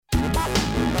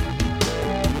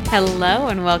Hello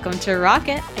and welcome to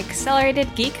Rocket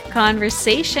Accelerated Geek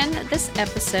Conversation. This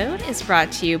episode is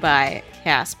brought to you by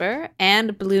Casper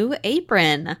and Blue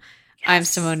Apron. Yes. I'm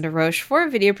Simone DeRochefort,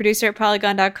 video producer at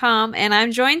Polygon.com, and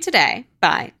I'm joined today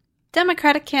by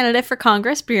Democratic candidate for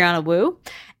Congress, Brianna Wu,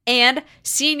 and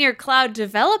senior cloud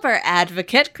developer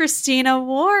advocate, Christina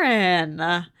Warren.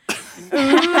 Ooh.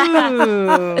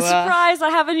 Surprise,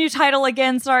 I have a new title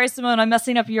again. Sorry, Simone, I'm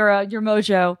messing up your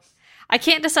mojo. I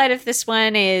can't decide if this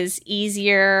one is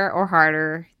easier or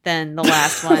harder than the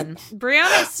last one.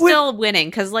 Brianna's still winning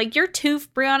because,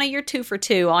 Brianna, you're 2 for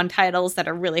 2 on titles that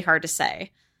are really hard to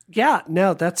say. Yeah,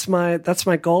 no, that's my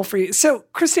goal for you. So,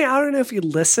 Christine, I don't know if you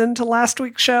listened to last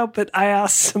week's show, but I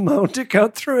asked Simone to go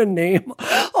through and name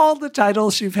all the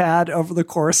titles you've had over the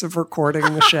course of recording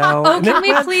the show. Can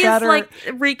we please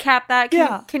recap that?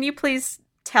 Can you please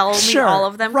tell me all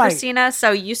of them, right. Christina?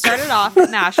 So you started off at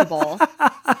Mashable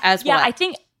as well. Yeah, I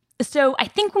think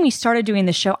when we started doing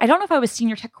the show, I don't know if I was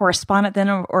senior tech correspondent then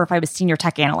or if I was senior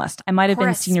tech analyst. I might have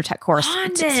been senior tech analyst. I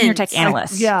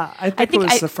think it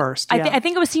was the first. I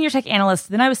think it was senior tech analyst.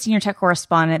 Then I was senior tech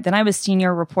correspondent. Then I was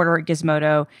senior reporter at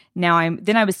Gizmodo.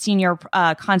 Then I was senior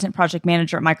content project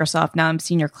manager at Microsoft. Now I'm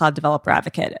senior cloud developer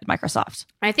advocate at Microsoft.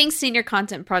 I think senior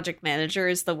content project manager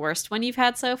is the worst one you've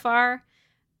had so far.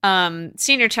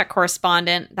 Senior tech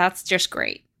correspondent, that's just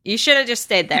great. You should have just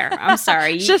stayed there. I'm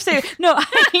sorry. No,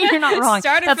 you're not wrong.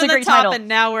 Started that's from a great the top title. And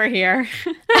now we're here.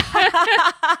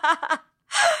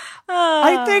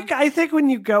 I think when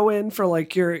you go in for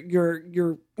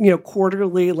your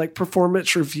quarterly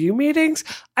performance review meetings,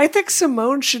 I think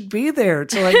Simone should be there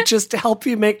to just to help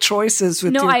you make choices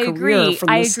with your career from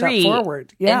this step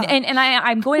forward. Yeah, and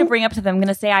I'm going to bring up to them. I'm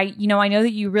going to say I know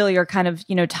that you really are kind of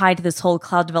tied to this whole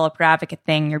cloud developer advocate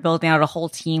thing. You're building out a whole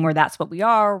team where that's what we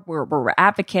are. We're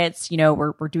advocates.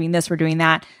 We're doing this. We're doing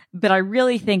that. But I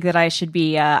really think that I should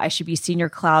be senior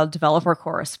cloud developer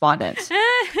correspondent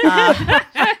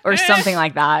or something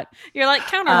like that. You're like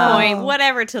counterpoint,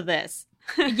 whatever to this.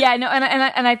 Yeah, no,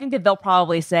 and I think that they'll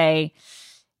probably say,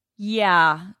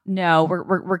 yeah, no,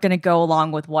 we're going to go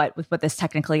along with what this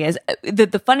technically is.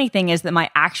 The funny thing is that my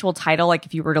actual title,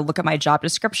 if you were to look at my job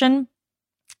description,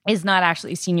 is not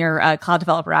actually senior cloud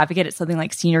developer advocate. It's something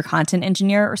like senior content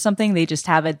engineer or something. They just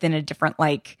have it in a different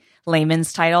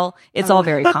layman's title. It's all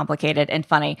very complicated and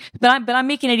funny. But I'm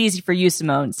making it easy for you,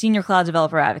 Simone, senior cloud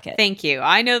developer advocate. Thank you.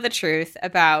 I know the truth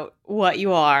about what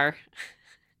you are.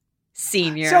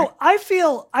 Senior. So I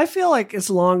feel like as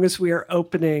long as we are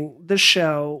opening the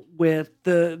show with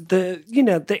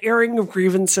the airing of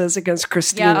grievances against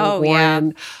Christina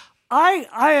Warren,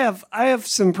 I have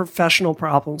some professional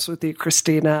problems with you,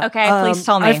 Christina. Okay, please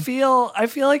tell me. I feel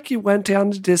like you went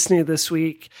down to Disney this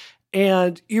week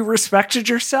and you respected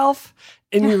yourself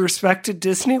and you respected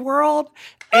Disney World,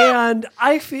 and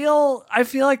I feel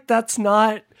like that's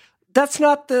not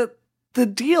the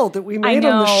deal that we made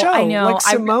on the show. I know.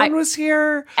 Simone was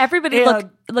here. Everybody,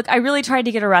 look, I really tried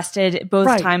to get arrested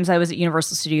both times I was at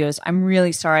Universal Studios. I'm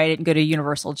really sorry I didn't go to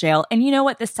Universal jail. And you know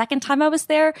what? The second time I was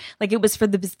there, it was for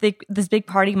this big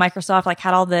party. Microsoft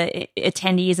had all the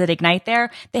attendees at Ignite there.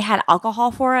 They had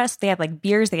alcohol for us. They had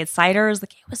beers. They had ciders. It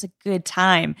was a good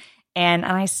time. And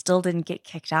I still didn't get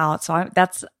kicked out. So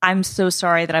I'm so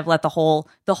sorry that I've let the whole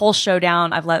show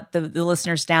down. I've let the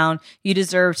listeners down. You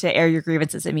deserve to air your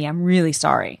grievances at me. I'm really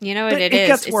sorry. You know what it is?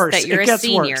 Gets it's worse. That you're it gets a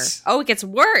senior. Worse. Oh, it gets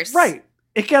worse. Right.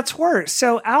 It gets worse.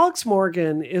 So Alex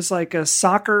Morgan is a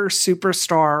soccer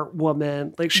superstar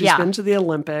woman. She's been to the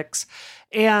Olympics.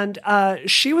 And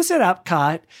she was at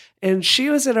Epcot, and she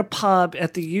was at a pub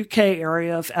at the UK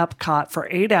area of Epcot for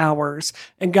 8 hours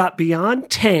and got beyond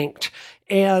tanked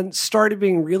and started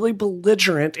being really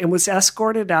belligerent and was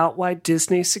escorted out by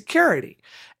Disney security.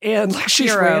 And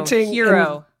she's ranting.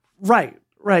 Right.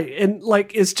 And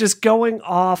is just going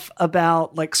off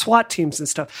about SWAT teams and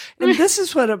stuff. And this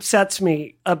is what upsets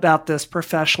me about this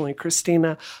professionally,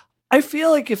 Christina. I feel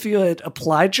like if you had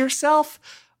applied yourself,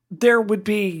 there would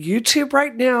be YouTube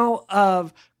right now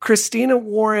of Christina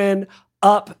Warren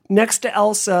up next to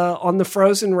Elsa on the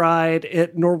Frozen ride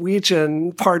at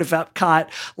Norwegian part of Epcot,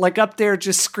 up there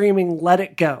just screaming, "Let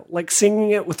it go," singing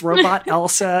it with robot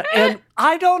Elsa. And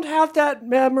I don't have that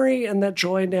memory and that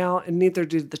joy now, and neither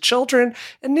do the children,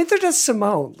 and neither does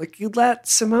Simone. You let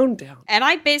Simone down. And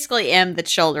I basically am the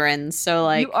children, so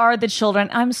You are the children.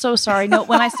 I'm so sorry. No,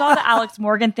 when I saw the Alex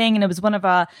Morgan thing, and it was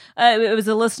it was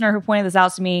a listener who pointed this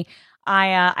out to me,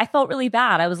 I felt really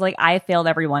bad. I was like, I failed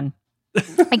everyone.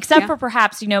 Except for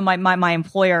perhaps, my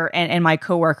employer and my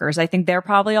coworkers. I think they're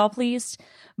probably all pleased.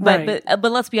 But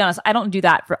let's be honest, I don't do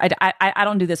that I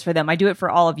don't do this for them. I do it for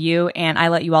all of you, and I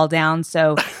let you all down.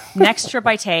 So next trip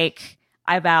I take,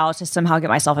 I vow to somehow get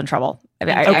myself in trouble.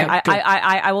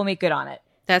 I will make good on it.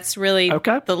 That's really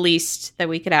the least that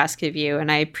we could ask of you.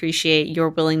 And I appreciate your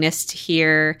willingness to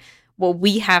hear what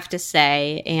we have to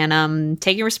say and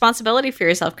taking responsibility for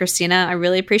yourself, Christina. I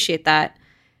really appreciate that.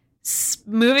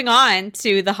 Moving on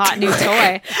to the hot new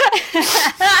toy.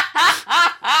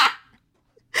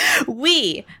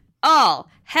 We all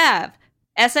have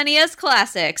SNES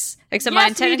classics, except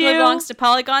mine technically belongs to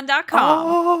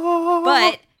Polygon.com.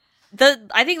 But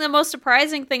I think the most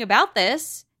surprising thing about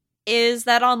this is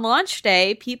that on launch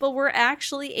day, people were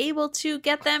actually able to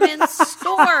get them in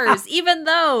stores, even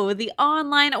though the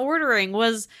online ordering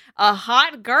was a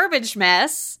hot garbage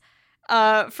mess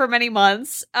for many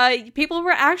months. People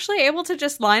were actually able to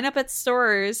just line up at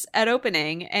stores at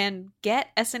opening and get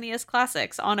SNES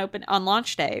classics on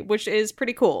launch day, which is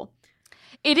pretty cool.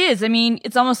 It is. I mean,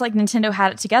 it's almost like Nintendo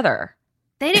had it together.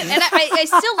 They didn't, and I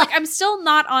still I'm still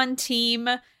not on team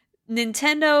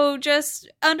Nintendo just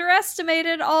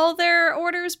underestimated all their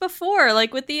orders before,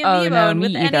 like with the Amiibo and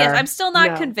with the NES. I'm still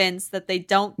not convinced that they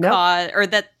don't cause, or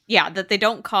that they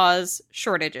don't cause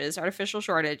shortages, artificial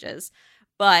shortages.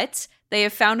 But they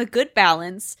have found a good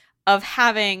balance of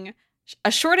having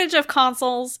a shortage of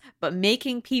consoles, but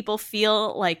making people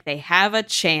feel like they have a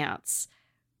chance,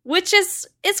 which is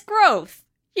growth.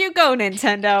 You go,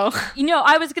 Nintendo.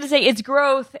 I was going to say it's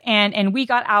growth, and we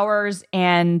got ours,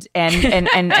 and selfishly,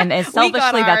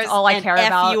 that's all I care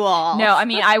about. You all. No, I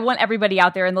mean, I want everybody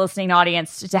out there in the listening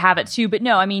audience to have it too. But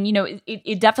no, I mean,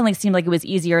 it definitely seemed like it was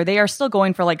easier. They are still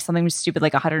going for like something stupid,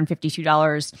 like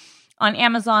 $152 on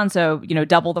Amazon. So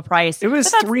double the price. It was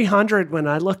 $300 when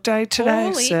I looked at it today.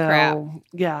 Holy crap!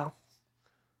 Yeah.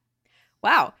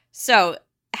 Wow. So,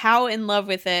 how in love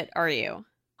with it are you?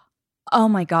 Oh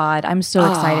my God. I'm so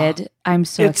excited. I'm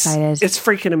so excited. It's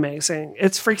freaking amazing.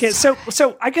 It's freaking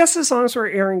so I guess as long as we're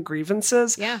airing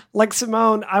grievances, like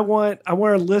Simone, I want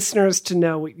our listeners to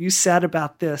know what you said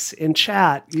about this in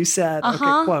chat. You said,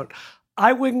 okay, quote,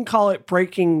 I wouldn't call it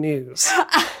breaking news.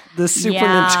 The Super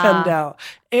Nintendo.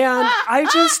 And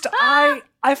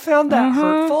I found that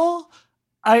hurtful.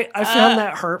 I found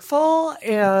that hurtful.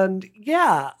 And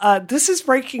this is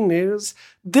breaking news.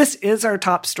 This is our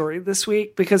top story this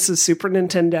week because the Super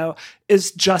Nintendo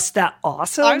is just that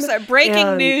awesome. I'm sorry,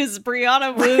 breaking news.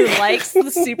 Brianna Wu likes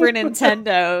the Super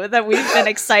Nintendo that we've been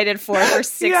excited for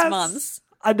 6 months.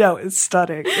 I know, it's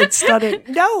stunning. It's stunning.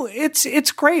 No,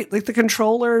 it's great. Like the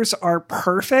controllers are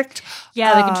perfect.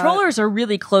 Yeah, the controllers are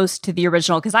really close to the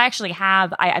original because I actually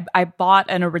have I bought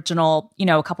an original,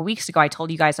 a couple weeks ago. I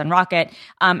told you guys on Rocket,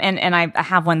 and I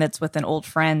have one that's with an old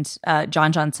friend.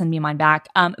 John sent me mine back.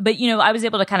 But I was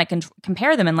able to kind of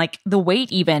compare them, and like the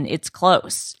weight, even it's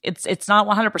close. It's not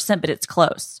 100%, but it's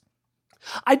close.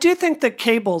 I do think the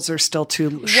cables are still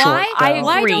too short.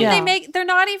 Why don't they make? They're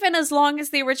not even as long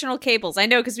as the original cables. I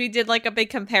know because we did like a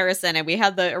big comparison and we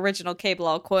had the original cable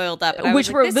all coiled up, and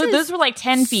those were like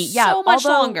 10 feet. Yeah, so much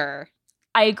longer.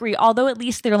 I agree. Although at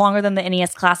least they're longer than the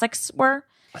NES Classics were.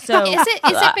 So is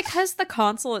it because the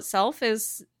console itself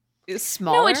is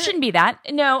smaller? No, it shouldn't be that.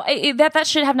 No, that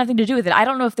should have nothing to do with it. I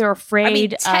don't know if they're afraid. I mean,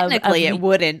 technically it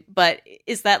wouldn't, but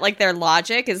is that like their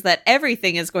logic? Is that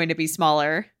everything is going to be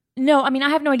smaller? No, I mean, I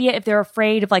have no idea if they're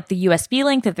afraid of like the USB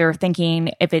link, if they're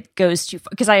thinking if it goes too far,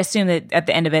 because I assume that at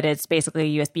the end of it, it's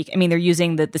basically a USB. I mean, they're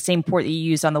using the same port that you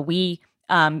used on the Wii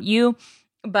U,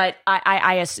 but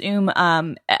I assume,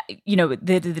 that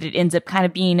it ends up kind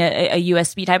of being a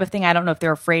USB type of thing. I don't know if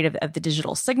they're afraid of the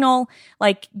digital signal,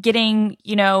 like getting,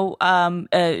 too long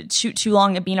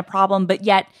and being a problem, but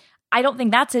yet I don't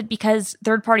think that's it because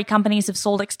third-party companies have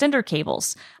sold extender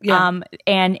cables. Yeah.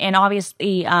 And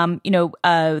obviously,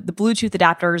 the Bluetooth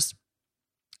adapters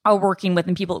are working with,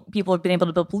 and people have been able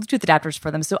to build Bluetooth adapters for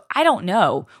them. So I don't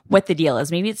know what the deal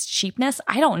is. Maybe it's cheapness.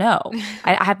 I don't know.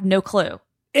 I have no clue.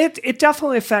 It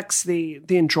definitely affects the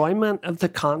enjoyment of the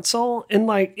console. And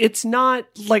like, it's not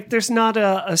like there's not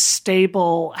a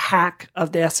stable hack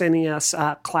of the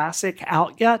SNES Classic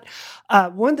out yet.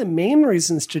 One of the main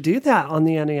reasons to do that on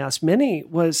the NES Mini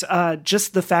was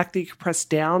just the fact that you could press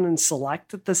down and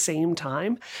select at the same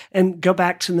time and go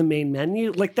back to the main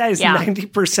menu. Like that is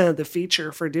 90% of the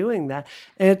feature for doing that.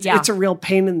 And it's a real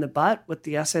pain in the butt with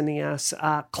the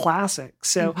SNES Classic.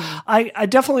 So I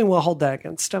definitely will hold that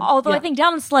against them. Although I think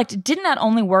down and select, didn't that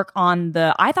only work on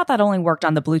I thought that only worked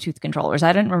on the Bluetooth controllers.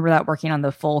 I didn't remember that working on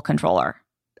the full controller.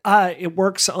 It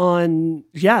works on,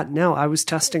 I was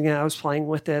testing it. I was playing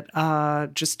with it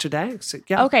just today. So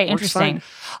okay, interesting.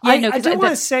 I do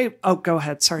want to say, go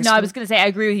ahead. Sorry. No, I was going to say, I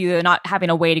agree with you. Not having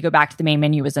a way to go back to the main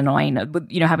menu is annoying.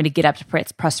 Having to get up to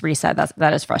press reset,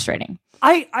 that is frustrating.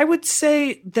 I would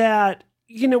say that,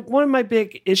 one of my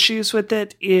big issues with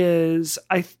it is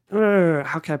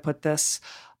how can I put this?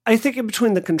 I think in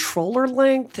between the controller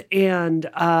length and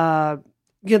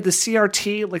the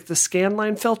CRT, like the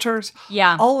scanline filters,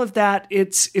 all of that,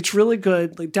 it's really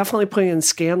good. Like definitely putting in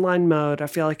scanline mode, I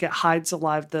feel like it hides a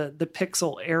lot of the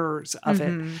pixel errors of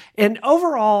it. And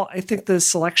overall, I think the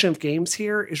selection of games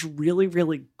here is really,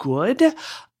 really good.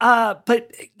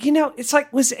 But it's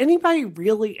like, was anybody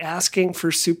really asking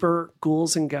for Super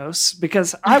Ghouls and Ghosts?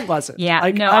 Because I wasn't.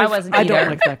 I wasn't either. I don't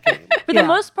like that game. For the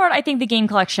most part, I think the game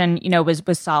collection,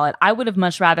 was solid. I would have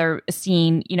much rather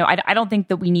seen, I don't think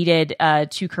that we needed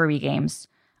 2 Kirby games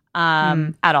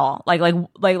at all. I'm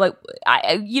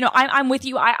with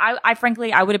you. I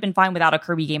frankly, I would have been fine without a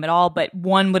Kirby game at all, but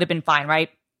one would have been fine, right?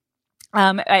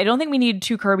 I don't think we needed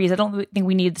 2 Kirbys. I don't think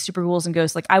we needed the Super Ghouls and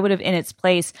Ghosts. Like I would have in its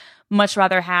place much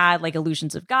rather had like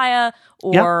Illusions of Gaia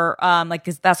or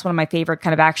because that's one of my favorite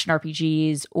kind of action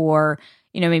RPGs, or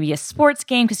maybe a sports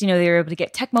game because they were able to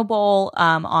get Tecmo Bowl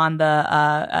on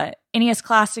the NES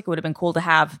Classic. It would have been cool to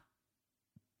have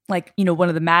like one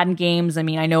of the Madden games. I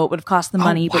mean, I know it would have cost the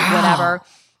money, but whatever.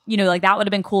 Like that would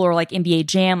have been cool, or like NBA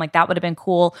Jam, like that would have been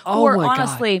cool.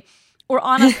 Or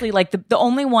honestly, like the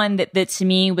only one that to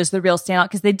me was the real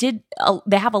standout, because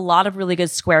they have a lot of really good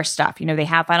Square stuff. They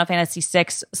have Final Fantasy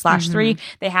 6/3.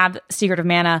 They have Secret of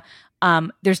Mana.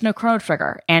 There's no Chrono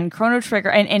Trigger, and Chrono Trigger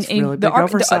and really the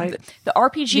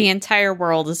RPG. The entire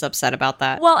world is upset about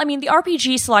that. Well, I mean, the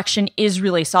RPG selection is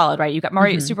really solid, right? You've got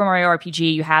Super Mario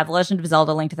RPG. You have Legend of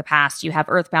Zelda: Link to the Past. You have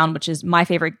Earthbound, which is my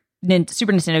favorite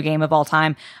Super Nintendo game of all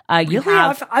time.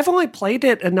 I've only played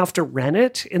it enough to rent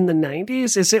it in the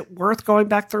 90s. Is it worth going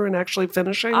back through and actually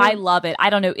finishing it? I love it. I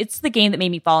don't know. It's the game that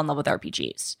made me fall in love with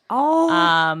RPGs.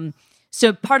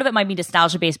 So part of it might be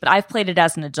nostalgia based, but I've played it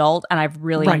as an adult and I've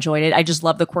really enjoyed it. I just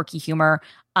love the quirky humor.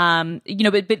 But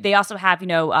they also have,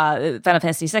 Final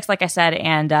Fantasy 6, like I said,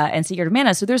 and Secret of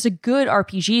Mana. So there's a good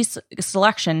RPG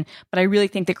selection, but I really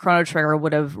think that Chrono Trigger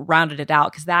would have rounded it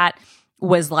out, because that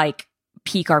was like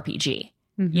peak RPG.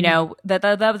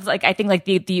 That was like, I think like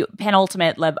the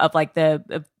penultimate of like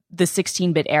the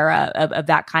 16-bit era of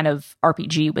that kind of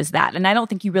RPG was that. And I don't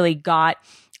think you really got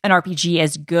an RPG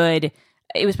as good.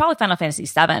 It was probably Final Fantasy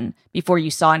 7 before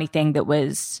you saw anything that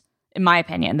was, in my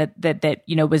opinion, that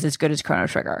was as good as Chrono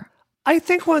Trigger. I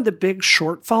think one of the big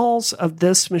shortfalls of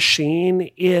this machine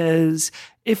is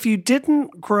if you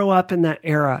didn't grow up in that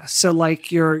era. So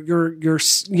like your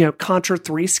Contra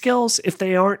 3 skills, if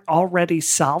they aren't already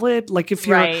solid, like if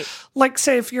you're like,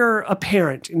 say if you're a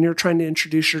parent and you're trying to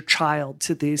introduce your child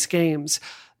to these games,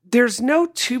 there's no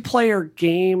 2-player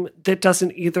game that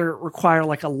doesn't either require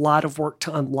like a lot of work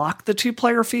to unlock the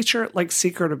 2-player feature, like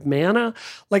Secret of Mana.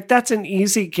 Like that's an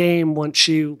easy game once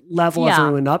you level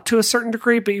everyone up to a certain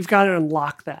degree, but you've got to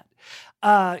unlock that.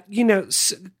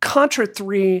 Contra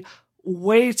 3,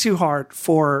 way too hard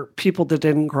for people that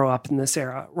didn't grow up in this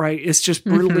era, right? It's just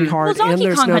brutally hard, and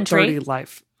there's no 30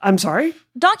 life. I'm sorry?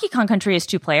 Donkey Kong Country is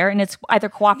 2-player, and it's either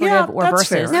cooperative or versus.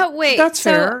 Fair. No, wait. That's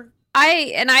fair.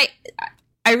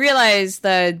 I realized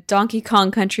the Donkey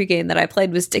Kong Country game that I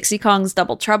played was Dixie Kong's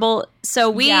Double Trouble. So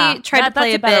we tried to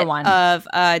play a bit of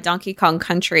Donkey Kong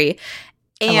Country.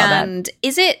 And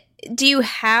do you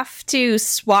have to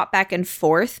swap back and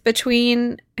forth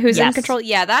between who's in control?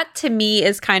 Yeah, that to me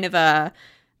is kind of a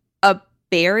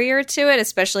barrier to it,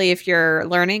 especially if you're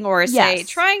learning or say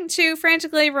trying to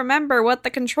frantically remember what the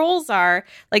controls are.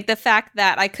 Like the fact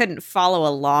that I couldn't follow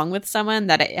along with someone,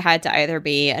 that it had to either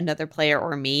be another player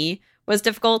or me, was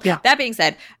difficult. Yeah. That being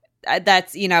said,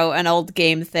 that's, an old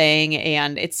game thing,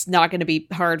 and it's not going to be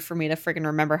hard for me to freaking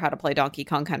remember how to play Donkey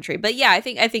Kong Country. But yeah, I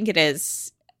think it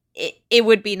is. It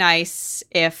would be nice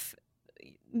if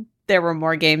there were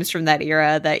more games from that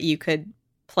era that you could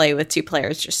play with 2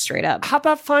 players just straight up. How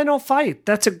about Final Fight?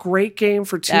 That's a great game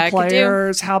for 2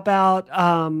 players. How about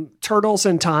Turtles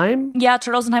in Time? Yeah,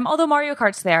 Turtles in Time. Although Mario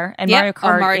Kart's there, and Mario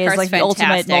Kart is like fantastic. The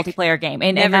ultimate multiplayer game,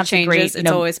 and never that's changes. Great,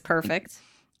 it's always perfect.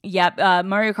 Yeah,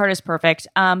 Mario Kart is perfect.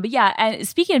 But yeah, and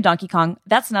speaking of Donkey Kong,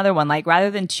 that's another one. Like,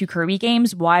 rather than 2 Kirby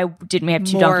games, why didn't we have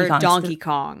 2 Donkey Kongs? Donkey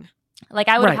Kong. Like,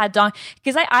 I would have had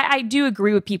because I do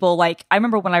agree with people. Like, I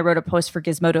remember when I wrote a post for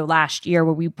Gizmodo last year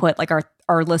where we put like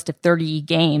our list of 30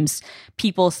 games,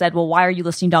 people said, well, why are you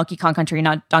listing Donkey Kong Country,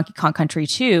 not Donkey Kong Country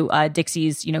 2,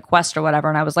 Dixie's, Quest or whatever?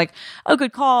 And I was like, oh,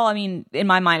 good call. I mean, in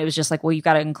my mind, it was just like, well, you've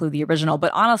got to include the original.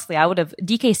 But honestly, I would have,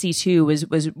 DKC 2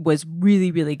 was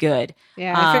really, really good.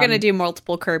 Yeah, if you're going to do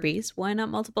multiple Kirbys, why not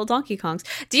multiple Donkey Kongs?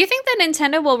 Do you think that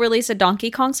Nintendo will release a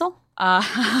Donkey Console?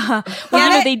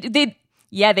 They did.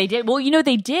 Well,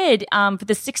 they did for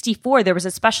the 64. There was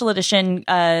a special edition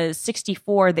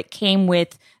 64 that came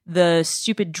with the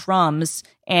stupid drums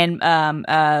and what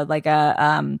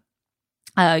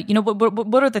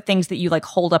are the things that you like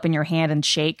hold up in your hand and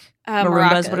shake?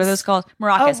 Marimbas. What are those called?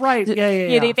 Maracas. Oh, right.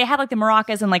 Yeah. They had like the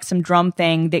maracas and like some drum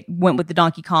thing that went with the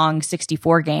Donkey Kong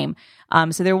 64 game.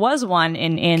 So there was one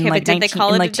in like did they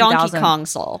call it a Donkey Kong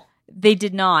Soul? They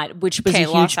did not, which was a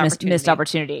huge missed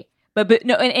opportunity. But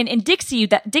no, and Dixie,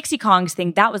 that Dixie Kong's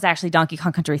thing, that was actually Donkey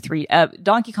Kong Country 3.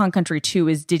 Donkey Kong Country 2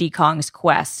 is Diddy Kong's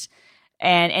Quest.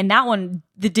 And that one,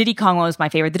 the Diddy Kong one was my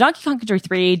favorite. The Donkey Kong Country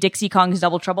 3, Dixie Kong's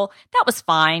Double Trouble, that was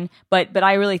fine. But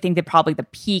I really think that probably the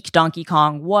peak Donkey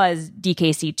Kong was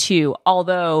DKC 2.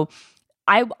 Although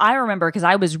I remember, because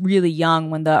I was really young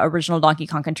when the original Donkey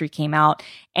Kong Country came out,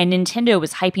 and Nintendo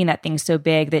was hyping that thing so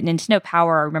big that Nintendo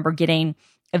Power, I remember getting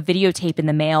a videotape in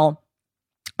the mail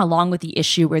along with the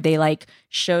issue where they like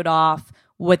showed off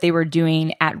what they were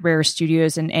doing at Rare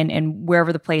Studios and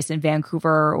wherever the place in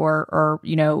Vancouver or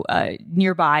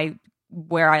nearby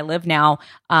where I live now,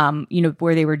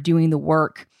 where they were doing the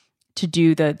work to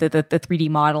do the 3D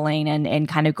modeling and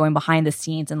kind of going behind the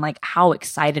scenes, and like how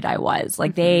excited I was.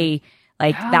 Like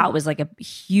that was like a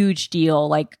huge deal.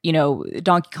 Like,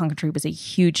 Donkey Kong Country was a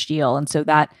huge deal. And so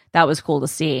that was cool to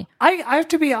see. I have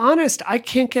to be honest, I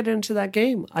can't get into that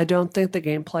game. I don't think the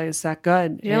gameplay is that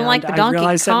good. You don't like the Donkey Kong? I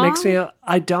realize that makes me,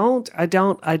 I don't.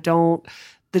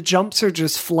 The jumps are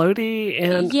just floaty,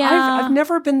 and I've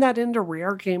never been that into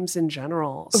Rare games in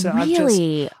general. So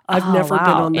really? I've never been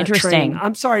on that train.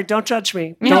 I'm sorry, don't judge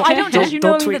me. No, I don't judge you.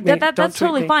 Don't tweet me. That's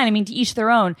totally fine. I mean, to each their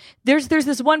own. There's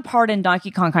this one part in Donkey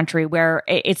Kong Country where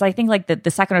it's, I think, like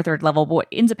the second or third level, but what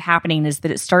ends up happening is that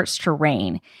it starts to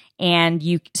rain. And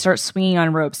you start swinging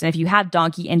on ropes. And if you have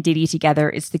Donkey and Diddy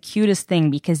together, it's the cutest thing,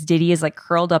 because Diddy is like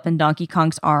curled up in Donkey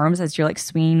Kong's arms as you're like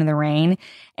swinging in the rain.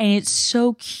 And it's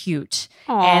so cute.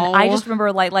 Aww. And I just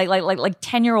remember like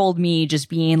 10-year-old me just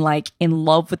being like in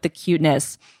love with the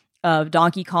cuteness of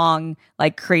Donkey Kong,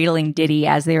 like cradling Diddy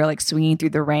as they were like swinging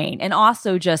through the rain. And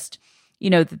also just,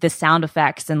 the sound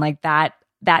effects and like that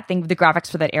thing, the graphics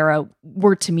for that era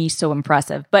were to me so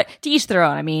impressive. But to each their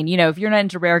own. I mean, if you're not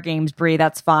into Rare games, Brie,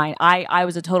 that's fine. I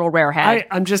was a total Rare head.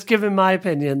 I'm just giving my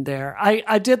opinion there.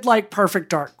 I did like Perfect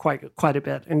Dark quite a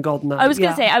bit in GoldenEye. I was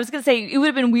gonna say it would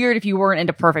have been weird if you weren't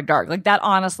into Perfect Dark. Like that,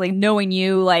 honestly, knowing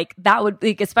you, like that would,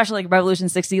 like, especially like Revolution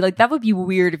 60, like that would be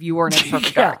weird if you weren't into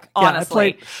Perfect Dark.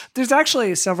 Honestly, there's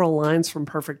actually several lines from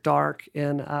Perfect Dark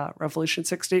in Revolution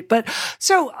 60. But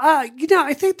so I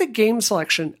think the game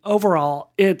selection overall,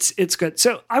 it's good.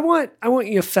 So I want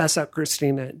you to fess up,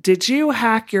 Christina. Did you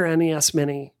hack your NES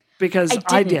Mini? Because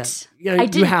I did. Yeah, I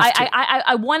did. You have to.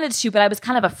 I wanted to, but I was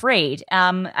kind of afraid.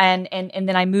 And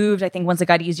then I moved, I think, once it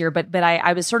got easier. But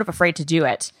I was sort of afraid to do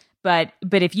it. But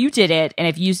if you did it, and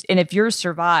if yours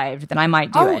survived, then I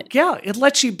might do it. Yeah, it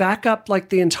lets you back up like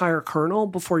the entire kernel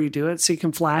before you do it, so you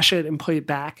can flash it and put it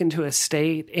back into a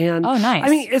state. And nice. I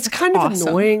mean, it's kind of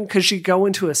annoying because you go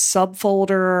into a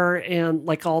subfolder and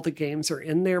like all the games are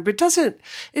in there, but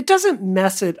it doesn't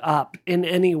mess it up in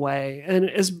any way.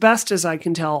 And as best as I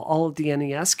can tell, all of the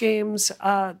NES games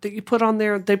that you put on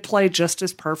there, they play just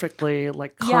as perfectly.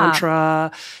 Like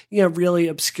Contra, really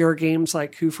obscure games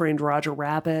like Who Framed Roger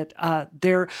Rabbit.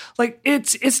 They're like,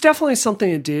 it's definitely something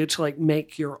to do to like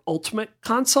make your ultimate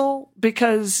console,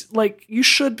 because like you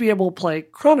should be able to play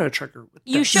Chrono Trigger with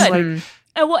this. You should.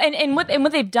 Like, and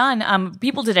what they've done,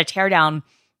 people did a teardown,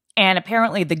 and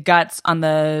apparently the guts on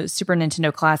the Super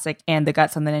Nintendo Classic and the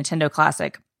guts on the Nintendo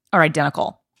Classic are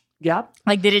identical. Yeah,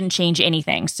 like they didn't change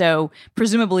anything. So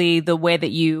presumably the way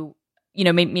that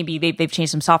maybe they've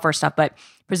changed some software stuff, but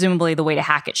presumably the way to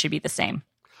hack it should be the same.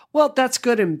 Well, that's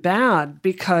good and bad,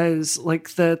 because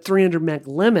like the 300 meg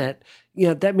limit,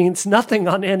 that means nothing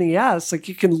on NES. Like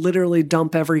you can literally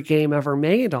dump every game ever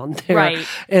made on there. Right.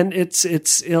 And it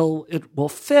will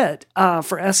fit.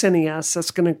 For SNES,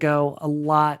 that's going to go a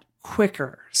lot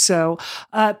quicker. So,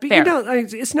 but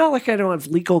it's not like I don't have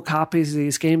legal copies of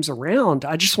these games around.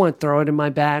 I just want to throw it in my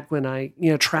bag when I,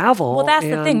 travel. Well, that's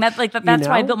the thing. That's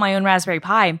why I built my own Raspberry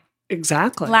Pi.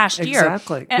 Exactly. Last year.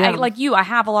 Exactly. And I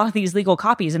have a lot of these legal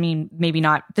copies. I mean, maybe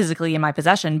not physically in my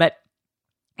possession, but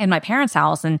in my parents'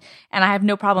 house. And I have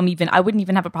no problem I wouldn't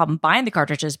even have a problem buying the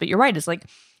cartridges. But you're right. It's like,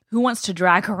 who wants to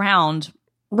drag around,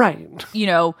 right,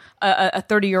 a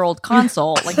 30-year-old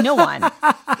console? Like no one.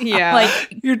 Yeah.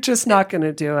 Like you're just not going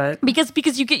to do it.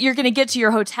 Because you're going to get to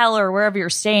your hotel or wherever you're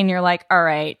staying. You're like, all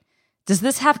right, does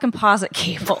this have composite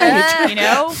cable?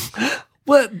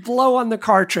 blow on the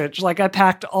cartridge. Like I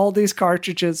packed all these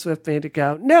cartridges with me to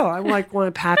go. No, I like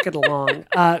want to pack it along.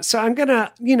 So I'm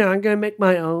gonna make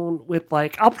my own with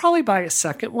like, I'll probably buy a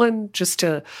second one just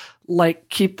to like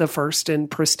keep the first in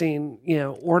pristine,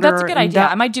 order. That's a good idea.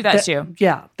 I might do that too.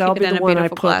 Yeah, that'll be the one I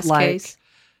put like. Case.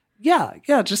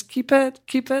 Yeah, just keep it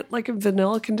like in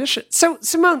vanilla condition. So,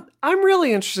 Simone, I'm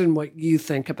really interested in what you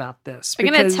think about this. I'm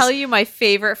going to tell you my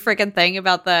favorite freaking thing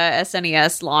about the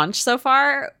SNES launch so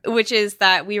far, which is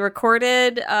that we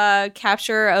recorded a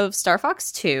capture of Star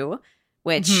Fox 2,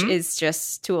 which is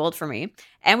just too old for me.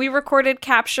 And we recorded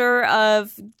capture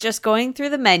of just going through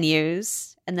the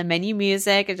menus and the menu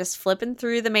music and just flipping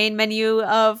through the main menu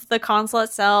of the console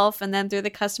itself and then through the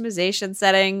customization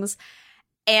settings.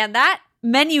 And that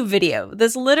menu video,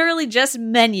 there's literally just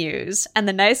menus and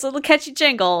the nice little catchy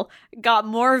jingle got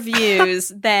more views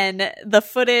than the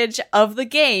footage of the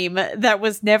game that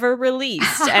was never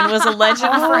released and was a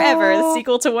legend forever, the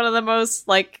sequel to one of the most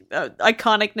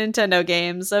iconic Nintendo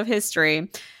games of history.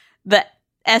 The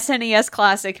SNES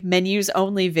classic menus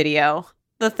only video,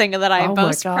 the thing that I'm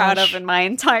most proud of in my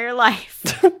entire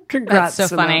life. Congrats. That's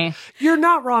so funny. You're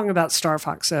not wrong about Star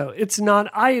Fox, though. It's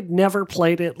not, I had never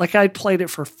played it. Like I played it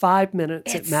for 5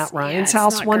 minutes at Matt Ryan's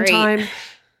house one time.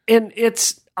 And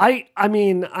I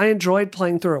enjoyed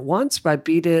playing through it once, but I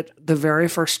beat it the very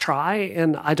first try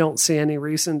and I don't see any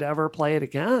reason to ever play it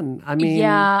again. I mean,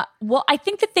 yeah. Well, I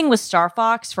think the thing with Star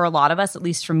Fox for a lot of us, at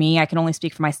least for me, I can only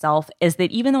speak for myself, is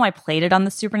that even though I played it on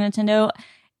the Super Nintendo,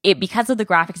 because of the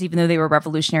graphics, even though they were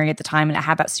revolutionary at the time and it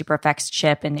had that Super FX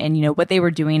chip and what they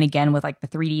were doing again with like the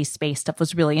 3D space stuff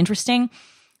was really interesting.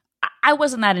 I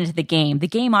wasn't that into the game. The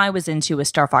game I was into was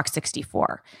Star Fox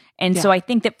 64. And so I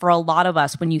think that for a lot of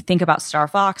us, when you think about Star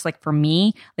Fox, like for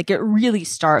me, like it really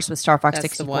starts with Star Fox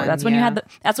 64. That's when you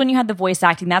had the voice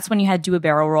acting. That's when you had do a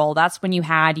barrel roll. That's when you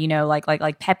had,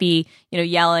 like Peppy,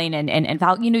 yelling and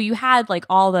Val, you had like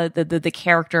all the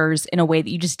characters in a way that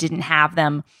you just didn't have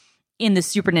them in the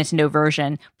Super Nintendo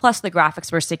version, plus the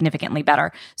graphics were significantly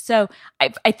better. So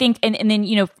I think, and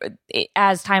then,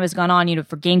 as time has gone on,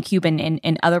 for GameCube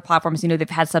and other platforms, they've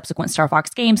had subsequent Star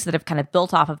Fox games that have kind of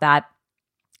built off of that.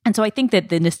 And so I think that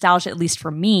the nostalgia, at least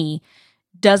for me,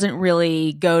 doesn't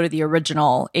really go to the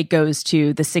original. It goes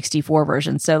to the 64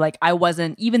 version. So like I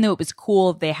wasn't, even though it was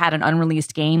cool, they had an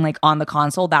unreleased game like on the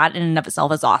console, that in and of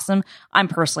itself is awesome. I'm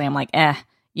like,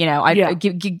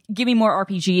 give me more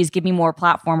RPGs, give me more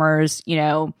platformers,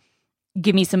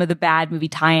 give me some of the bad movie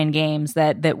tie-in games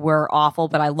that were awful,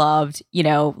 but I loved, I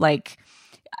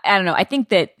don't know. I think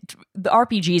that the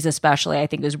RPGs especially, I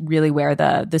think is really where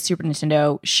the Super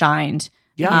Nintendo shined.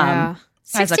 Yeah.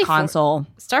 As a console.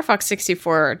 Star Fox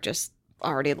 64 just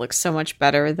already looks so much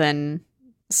better than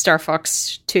Star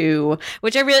Fox 2,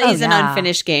 which I really is an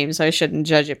unfinished game, so I shouldn't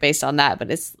judge it based on that, but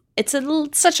it's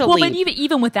such a leap. But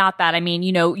even without that, I mean,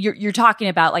 you're talking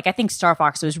about like I think Star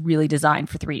Fox was really designed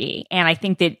for 3D, and I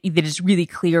think that it's really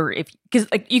clear because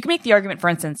like you can make the argument, for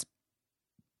instance,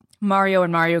 Mario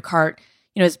and Mario Kart,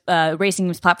 racing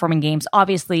games, platforming games,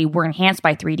 obviously were enhanced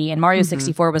by 3D, and Mario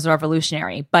 64 was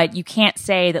revolutionary. But you can't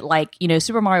say that like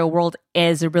Super Mario World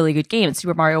is a really good game, and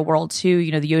Super Mario World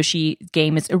 2, the Yoshi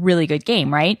game is a really good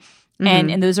game, right?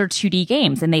 And those are 2D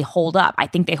games, and they hold up. I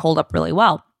think they hold up really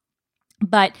well.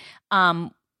 But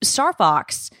Star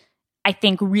Fox, I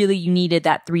think really you needed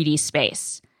that 3D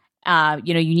space.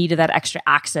 You needed that extra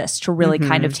access to really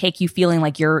kind of take you feeling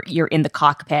like you're in the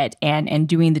cockpit and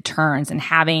doing the turns and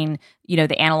having,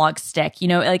 the analog stick,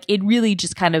 like it really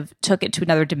just kind of took it to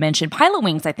another dimension. Pilot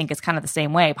Wings, I think, is kind of the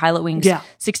same way. Pilot Wings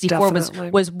 64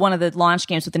 was one of the launch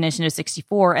games with the Nintendo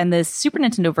 64, and the Super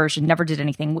Nintendo version never did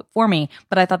anything for me.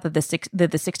 But I thought that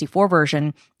the 64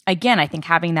 version, again, I think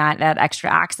having that extra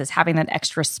access, having that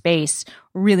extra space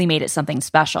really made it something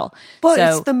special.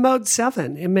 Well, it's the Mode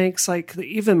 7. It makes like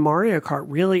even Mario Kart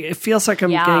really, it feels like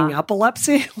I'm getting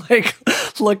epilepsy, like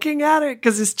looking at it,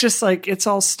 because it's just like, it's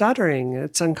all stuttering.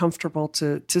 It's uncomfortable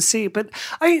to see. But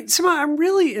Simone, I'm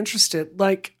really interested.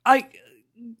 Like,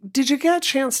 did you get a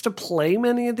chance to play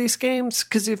many of these games?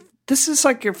 Because if this is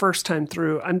like your first time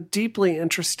through, I'm deeply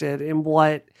interested in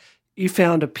what you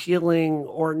found appealing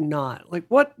or not. Like,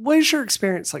 what is your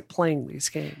experience like playing these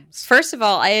games? First of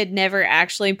all, I had never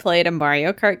actually played a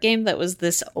Mario Kart game that was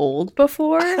this old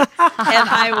before, and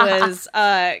I was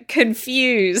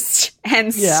confused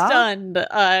and stunned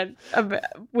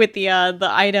with the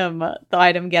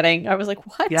item getting. I was like,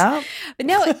 what? Yeah. But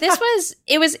no,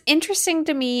 it was interesting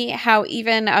to me how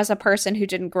even as a person who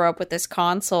didn't grow up with this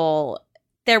console,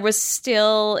 there was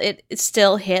it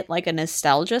still hit like a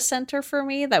nostalgia center for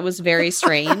me that was very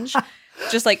strange.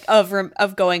 just like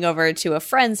of going over to a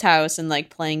friend's house and like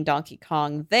playing Donkey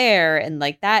Kong there, and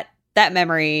like that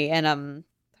memory. And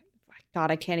God,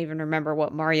 I can't even remember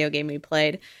what Mario game we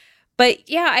played. But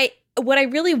yeah, what I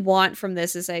really want from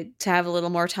this is to have a little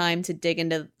more time to dig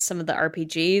into some of the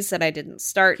RPGs that I didn't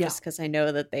start, just because I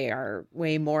know that they are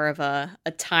way more of a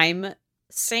time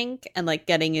sink, and like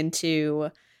getting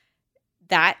into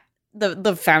that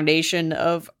the foundation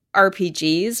of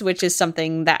RPGs, which is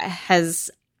something that has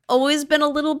always been a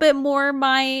little bit more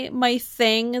my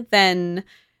thing than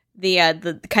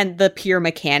the pure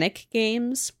mechanic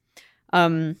games.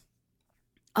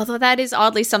 Although that is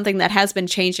oddly something that has been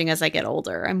changing as I get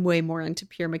older. I'm way more into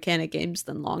pure mechanic games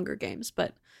than longer games,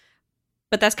 but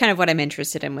that's kind of what I'm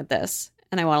interested in with this,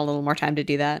 and I want a little more time to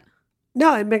do that.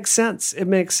 No, it makes sense. It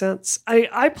makes sense.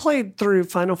 I played through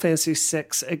Final Fantasy VI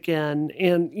again,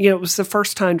 and it was the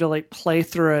first time to like play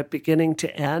through it beginning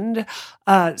to end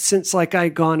since like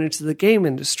I'd gone into the game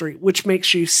industry, which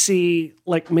makes you see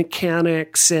like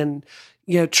mechanics and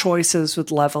choices with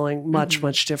leveling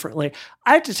much differently.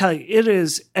 I have to tell you, it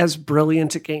is as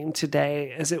brilliant a game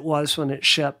today as it was when it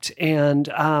shipped, and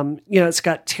it's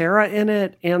got Terra in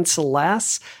it and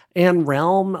Celeste and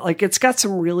Realm. Like, it's got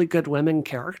some really good women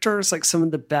characters, like some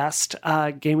of the best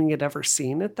gaming had ever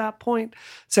seen at that point.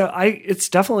 So it's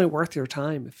definitely worth your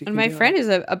time if you. And my friend who's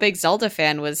a big Zelda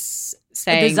fan was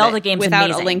saying the Zelda game's without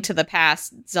amazing. A Link to the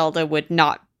Past, Zelda would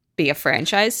not be a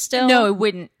franchise still. No, it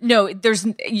wouldn't. No,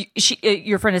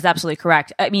 your friend is absolutely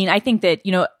correct. I mean, I think that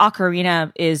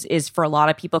Ocarina is for a lot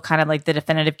of people kind of like the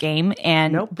definitive game,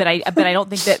 and nope. but I don't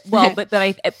think that. Well, but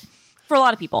I. For a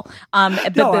lot of people,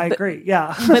 I agree.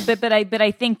 Yeah, but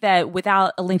I think that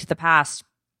without A Link to the Past,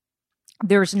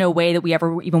 there's no way that we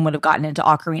ever even would have gotten into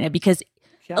Ocarina, because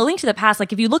A Link to the Past,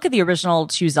 like if you look at the original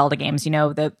 2 Zelda games,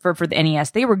 for the NES,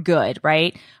 they were good,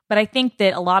 right? But I think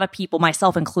that a lot of people,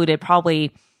 myself included,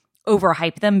 probably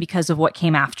overhyped them because of what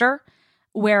came after.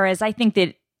 Whereas I think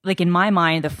that, like in my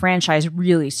mind, the franchise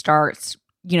really starts,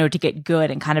 to get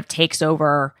good and kind of takes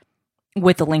over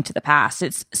with A Link to the Past.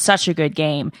 It's such a good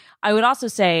game. I would also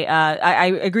say, I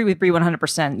agree with Brie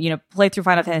 100%, play through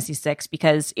Final Fantasy VI,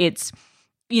 because it's,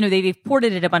 they've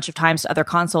ported it a bunch of times to other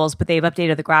consoles, but they've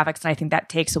updated the graphics, and I think that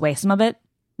takes away some of it.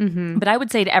 Mm-hmm. But I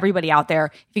would say to everybody out there,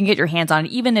 if you can get your hands on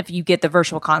it, even if you get the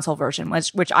Virtual Console version,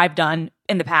 which I've done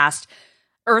in the past,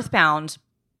 Earthbound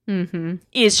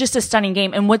is just a stunning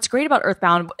game. And what's great about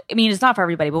Earthbound, I mean, it's not for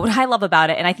everybody, but what I love about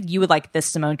it, and I think you would like this,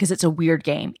 Simone, because it's a weird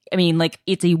game. I mean, like,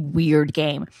 it's a weird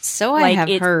game. So I have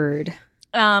heard.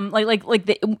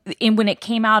 When it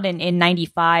came out in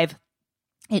 95,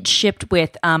 it shipped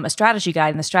with a strategy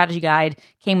guide, and the strategy guide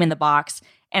came in the box,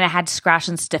 and it had Scratch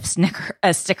and Sniff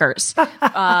stickers.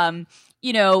 And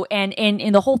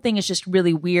the whole thing is just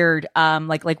really weird.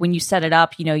 Like when you set it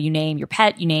up, you name your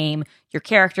pet, you name your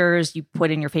characters, you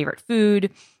put in your favorite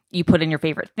food, you put in your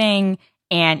favorite thing,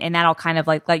 and that'll kind of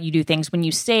like let you do things when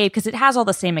you save, because it has all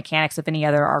the same mechanics of any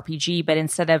other RPG, but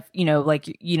instead of,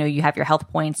 you have your health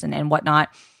points and whatnot,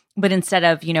 but instead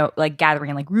of, like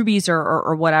gathering like rubies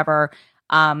or whatever,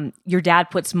 your dad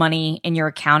puts money in your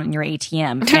account in your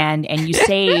ATM,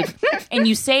 and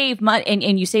you save money,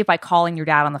 and you save by calling your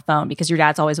dad on the phone, because your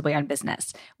dad's always away on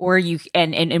business, or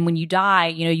and when you die,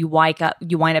 you wind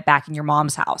up back in your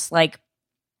mom's house, like,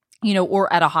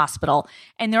 or at a hospital.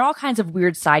 And there are all kinds of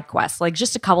weird side quests, like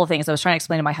just a couple of things I was trying to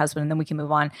explain to my husband, and then we can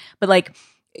move on. But like,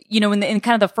 in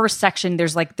kind of the first section,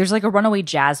 there's like a runaway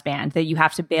jazz band that you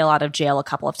have to bail out of jail a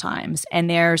couple of times, and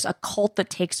there's a cult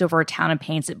that takes over a town and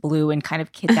paints it blue and kind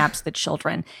of kidnaps the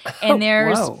children. And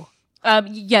there's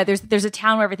there's a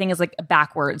town where everything is like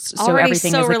backwards, so already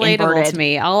everything so is like relatable inverted to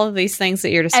me. All of these things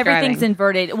that you're describing, everything's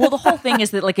inverted. Well, the whole thing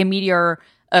is that like a meteor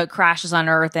crashes on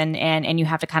Earth, and you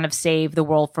have to kind of save the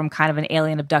world from kind of an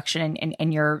alien abduction,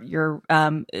 and your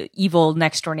evil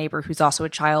next door neighbor, who's also a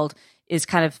child, is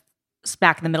kind of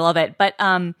smack in the middle of it. But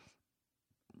and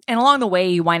along the way,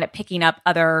 you wind up picking up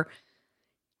other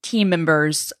team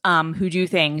members who do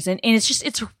things, and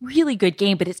it's a really good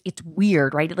game, but it's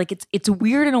weird, right? Like it's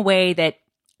weird in a way that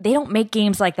they don't make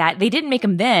games like that. They didn't make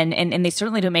them then, and they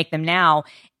certainly don't make them now.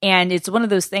 And it's one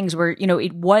of those things where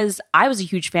I was a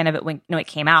huge fan of it when it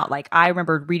came out. Like, I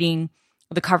remember reading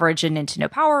the coverage in Nintendo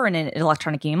Power and in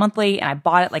Electronic Gaming Monthly, and I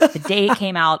bought it like the day it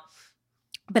came out.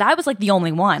 But I was like the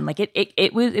only one. Like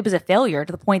it was a failure,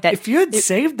 to the point that if you had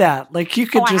saved that, like, you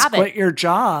could just quit your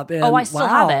job. And, I still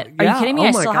have it. Are you kidding me?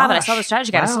 I still have it. I saw the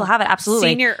strategy guide. I still have it. Absolutely.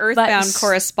 Senior Earthbound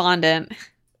correspondent.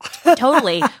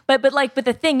 Totally. But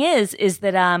the thing is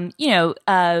that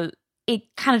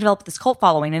it kind of developed this cult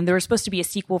following. And there was supposed to be a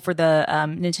sequel for the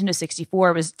Nintendo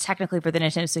 64. It was technically for the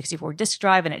Nintendo 64 disc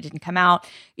drive, and it didn't come out.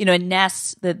 And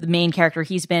Ness, the main character,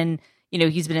 he's been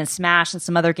in Smash and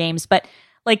some other games, but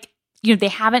like, they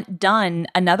haven't done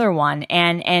another one,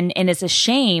 and it's a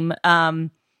shame.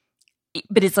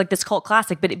 But it's like this cult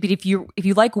classic. But if you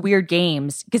like weird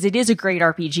games, because it is a great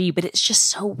RPG, but it's just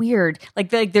so weird. Like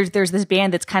there's this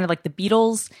band that's kind of like the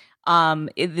Beatles.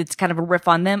 It's kind of a riff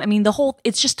on them. I mean,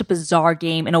 it's just a bizarre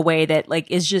game in a way that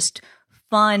like is just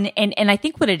fun. And I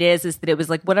think what it is that it was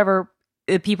like whatever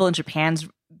people in Japan's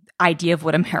idea of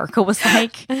what America was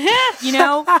like,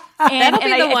 That'll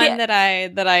be the one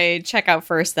that I check out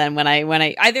first. Then when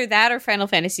I either that or Final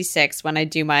Fantasy VI when I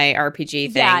do my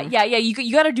RPG thing. Yeah.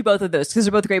 You got to do both of those because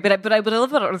they're both great. But I love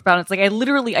about Earthbound. It's like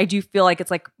I do feel like it's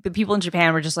like the people in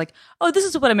Japan were just like, oh, this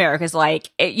is what America's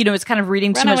like. It's kind of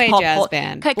reading too much pop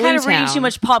culture, kind of reading too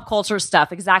much pop culture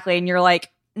stuff. Exactly, and you're like,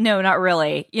 no, not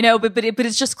really, but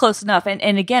it's just close enough.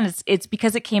 And again, it's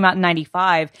because it came out in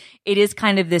 95. It is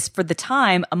kind of this, for the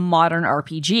time, a modern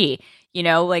RPG,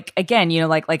 like again,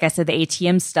 like I said, the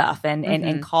ATM stuff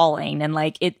and calling and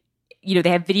like it, they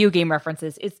have video game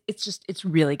references. It's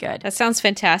really good. That sounds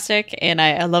fantastic. And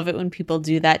I love it when people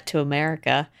do that to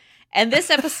America. And this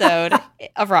episode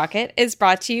of Rocket is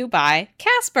brought to you by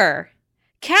Casper.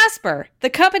 Casper, the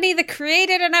company that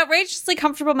created an outrageously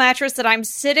comfortable mattress that I'm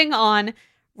sitting on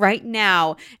right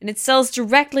now, and it sells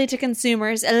directly to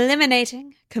consumers,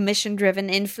 eliminating commission-driven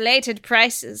inflated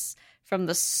prices from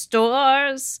the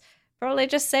stores. Probably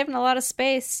just saving a lot of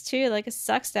space too. Like, it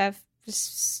sucks to have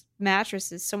just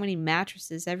mattresses, so many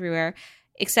mattresses everywhere,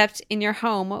 except in your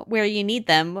home where you need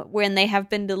them when they have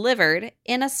been delivered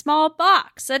in a small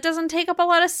box that doesn't take up a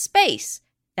lot of space.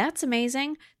 That's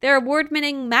amazing. Their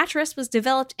award-winning mattress was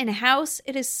developed in-house.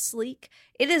 It is sleek.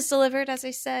 It is delivered, as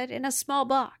I said, in a small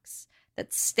box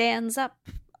that stands up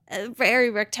very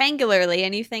rectangularly,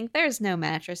 and you think there's no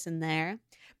mattress in there.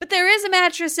 But there is a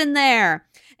mattress in there.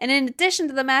 And in addition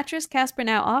to the mattress, Casper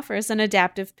now offers an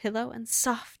adaptive pillow and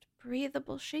soft,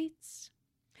 breathable sheets.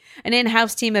 An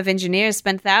in-house team of engineers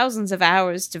spent thousands of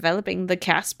hours developing the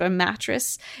Casper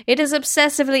mattress. It is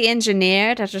obsessively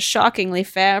engineered at a shockingly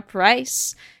fair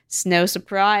price. It's no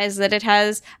surprise that it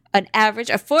has an average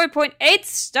of 4.8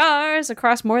 stars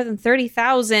across more than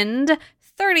 30,000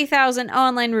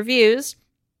 online reviews.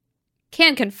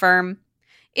 Can confirm.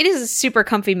 It is a super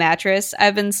comfy mattress.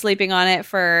 I've been sleeping on it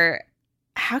for,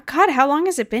 how long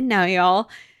has it been now, y'all?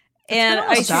 And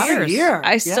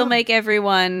I still make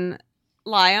everyone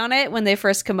lie on it when they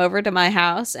first come over to my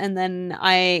house, and then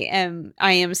I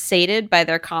am sated by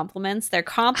their compliments. Their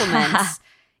compliments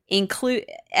include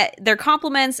their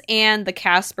compliments and the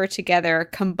Casper together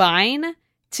combine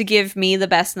to give me the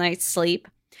best night's sleep.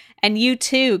 And you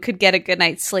too could get a good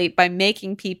night's sleep by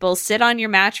making people sit on your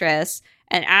mattress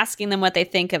and asking them what they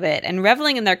think of it and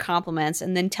reveling in their compliments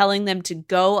and then telling them to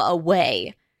go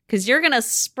away. Because you're going to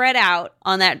spread out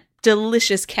on that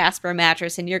delicious Casper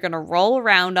mattress and you're going to roll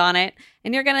around on it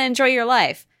and you're going to enjoy your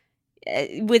life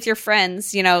with your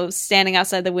friends, standing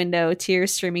outside the window,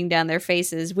 tears streaming down their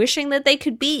faces, wishing that they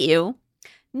could be you,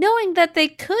 knowing that they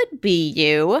could be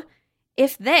you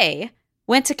if they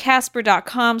went to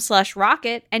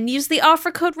Casper.com/rocket and used the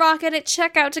offer code ROCKET at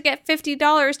checkout to get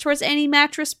 $50 towards any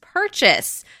mattress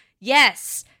purchase.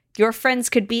 Yes, your friends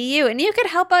could be you, and you could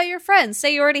help out your friends.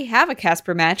 Say you already have a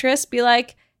Casper mattress. Be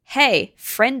like, hey,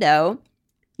 friendo,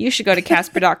 you should go to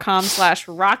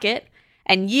Casper.com/rocket,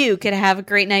 and you could have a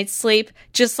great night's sleep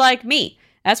just like me.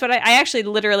 That's what I actually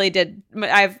literally did.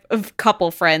 I have a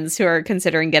couple friends who are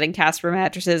considering getting Casper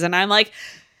mattresses, and I'm like,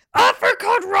 offer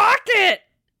code ROCKET!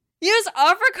 Use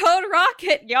offer code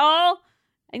ROCKET, y'all.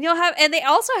 And they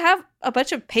also have a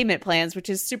bunch of payment plans, which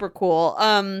is super cool.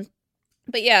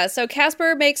 But yeah, so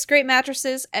Casper makes great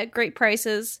mattresses at great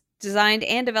prices, designed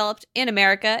and developed in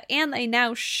America, and they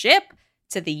now ship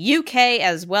to the UK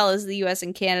as well as the US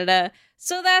and Canada.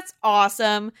 So that's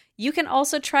awesome. You can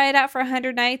also try it out for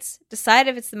 100 nights, decide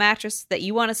if it's the mattress that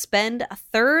you want to spend a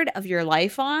third of your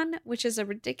life on, which is a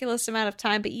ridiculous amount of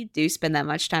time, but you do spend that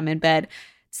much time in bed.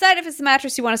 Decide if it's the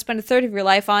mattress you want to spend a third of your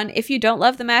life on. If you don't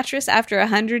love the mattress after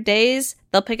 100 days,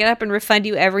 they'll pick it up and refund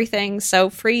you everything. So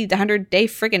free 100-day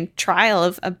friggin' trial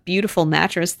of a beautiful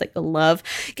mattress that you'll love.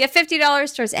 Get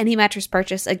 $50 towards any mattress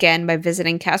purchase, again, by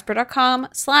visiting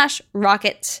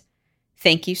Casper.com/rocket.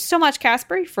 Thank you so much,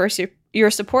 Casper, for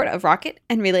your support of Rocket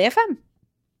and Relay FM.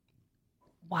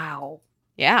 Wow.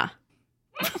 Yeah.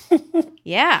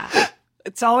 Yeah.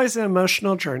 It's always an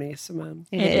emotional journey, Simone.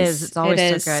 It is. It's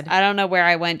always so good. I don't know where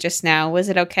I went just now. Was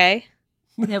it okay?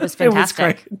 It was fantastic.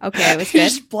 It was great. Okay, it was You good.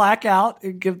 just black out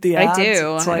and give the ads. I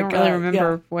do. It's I don't really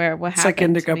remember what happened. It's like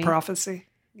Indigo to me. Prophecy.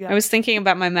 Yeah. I was thinking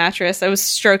about my mattress. I was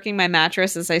stroking my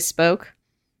mattress as I spoke.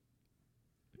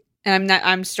 And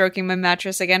I'm stroking my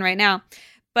mattress again right now.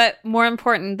 But more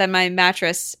important than my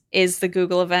mattress is the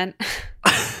Google event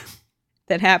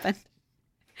that happened.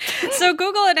 So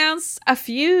Google announced a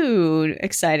few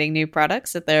exciting new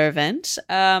products at their event.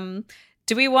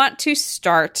 Do we want to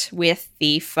start with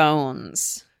the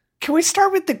phones? Can we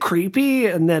start with the creepy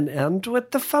and then end with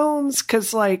the phones?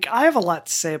 Because, like, I have a lot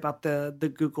to say about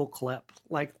the Google Clip.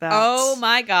 Like that. Oh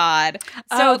my God!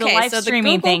 So the live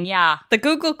streaming thing, yeah. The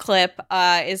Google Clip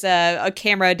is a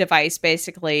camera device,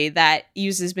 basically, that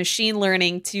uses machine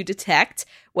learning to detect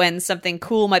when something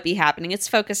cool might be happening. It's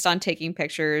focused on taking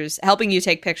pictures, helping you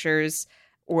take pictures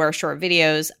or short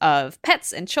videos of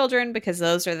pets and children, because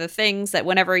those are the things that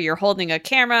whenever you're holding a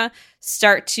camera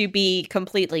start to be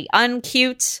completely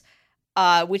uncute.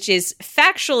 Which is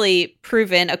factually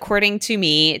proven, according to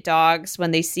me. Dogs, when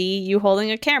they see you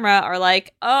holding a camera, are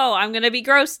like, oh, I'm going to be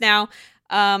gross now,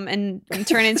 and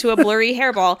turn into a blurry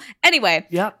hairball. Anyway,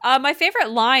 my favorite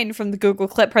line from the Google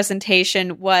Clip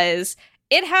presentation was,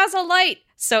 it has a light,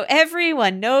 so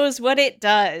everyone knows what it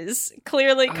does.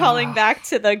 Clearly calling back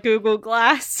to the Google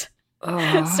Glass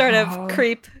sort of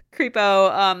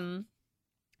creepo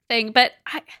thing. But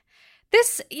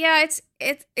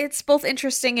it's both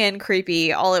interesting and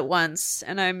creepy all at once,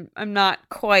 and I'm not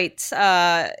quite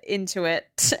into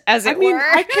it, as it were.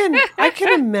 I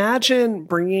can imagine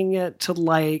bringing it to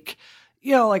like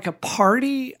a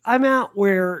party I'm at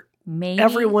where maybe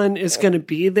everyone is going to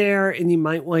be there and you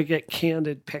might want to get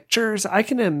candid pictures. I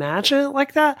can imagine it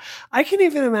like that. I can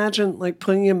even imagine like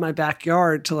putting it in my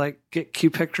backyard to like get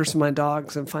cute pictures of my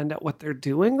dogs and find out what they're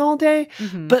doing all day.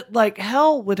 Mm-hmm. But like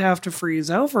hell would have to freeze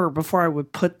over before I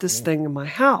would put this thing in my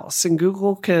house. And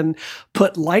Google can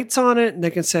put lights on it and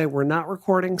they can say, we're not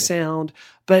recording sound,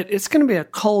 but it's going to be a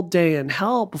cold day in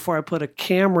hell before I put a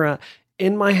camera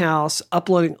in my house,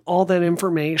 uploading all that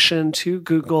information to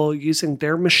Google using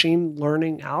their machine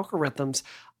learning algorithms.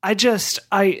 I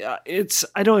don't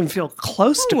even feel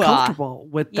close to comfortable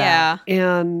with that.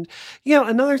 Yeah. And,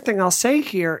 another thing I'll say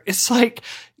here is like,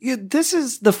 this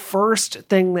is the first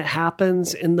thing that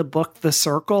happens in the book, The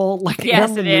Circle, like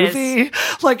in the movie.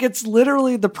 Is. Like it's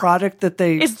literally the product that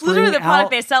they It's literally the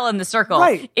product they sell in The Circle.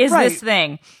 Right. This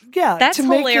thing. Yeah, that's to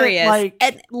hilarious. Make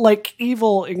it like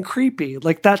evil and creepy.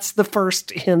 Like that's the first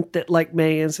hint that like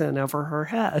May is in over her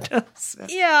head. So.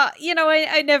 Yeah,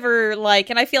 I never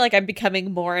and I feel like I'm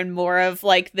becoming more and more of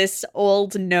like this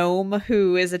old gnome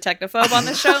who is a technophobe on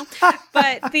the show.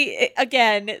 But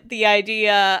the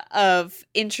idea of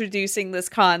introducing this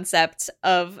concept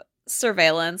of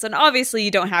surveillance, and obviously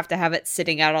you don't have to have it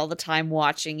sitting out all the time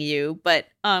watching you, but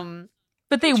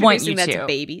they want you that to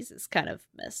babies is kind of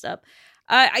messed up.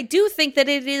 I do think that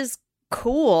it is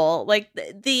cool, like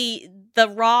the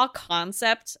raw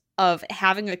concept of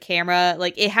having a camera,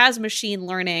 like it has machine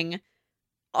learning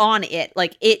on it,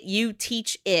 like you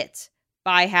teach it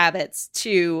by habits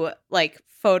to like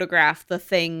photograph the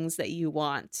things that you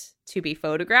want to be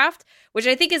photographed, which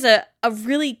I think is a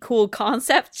really cool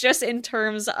concept, just in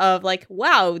terms of like,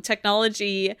 wow,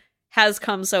 technology has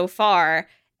come so far,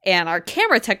 and our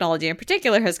camera technology in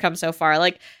particular has come so far.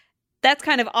 Like, that's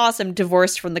kind of awesome,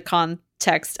 divorced from the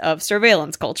context of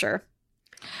surveillance culture.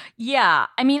 Yeah.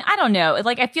 I mean, I don't know.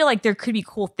 Like, I feel like there could be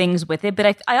cool things with it,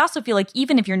 but I also feel like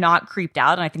even if you're not creeped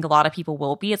out, and I think a lot of people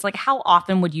will be, it's like, how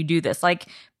often would you do this? Like,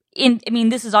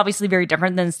 this is obviously very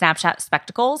different than Snapchat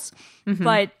Spectacles,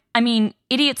 but I mean,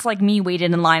 idiots like me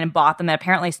waited in line and bought them, and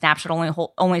apparently Snapchat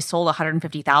only sold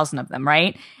 150,000 of them,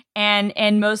 right?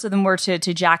 And most of them were to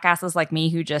jackasses like me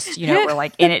who just, were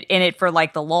like in it for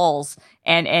like the lulz.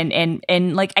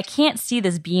 And like, I can't see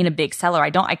this being a big seller.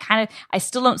 I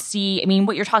still don't see, I mean,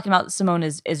 what you're talking about, Simone,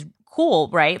 is cool,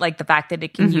 right? Like the fact that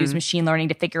it can use machine learning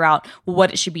to figure out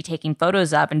what it should be taking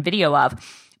photos of and video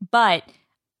of. But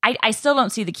I still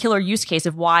don't see the killer use case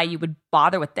of why you would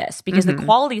bother with this, because the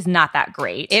quality is not that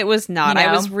great. It was not.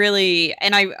 I was really,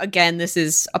 and again, this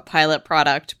is a pilot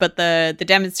product, but the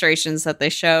demonstrations that they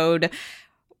showed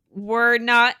were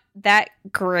not that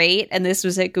great. And this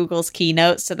was at Google's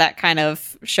keynote, so that kind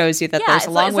of shows you that there's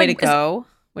a long way to go,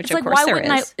 which of course there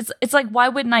is. It's like, why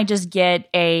wouldn't I just get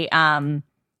a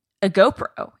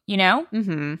GoPro,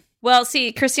 Mm-hmm. Well,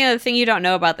 see, Christina, the thing you don't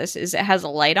know about this is it has a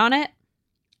light on it.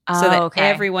 So that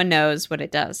everyone knows what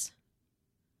it does.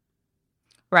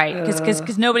 Right,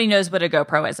 because nobody knows what a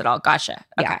GoPro is at all. Gotcha.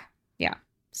 Okay. Yeah.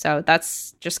 So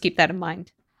just keep that in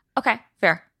mind. Okay,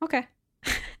 fair. Okay.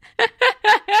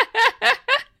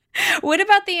 What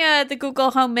about the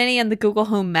Google Home Mini and the Google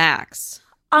Home Max?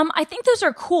 I think those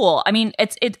are cool. I mean,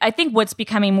 I think what's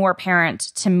becoming more apparent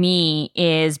to me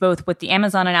is both with the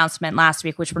Amazon announcement last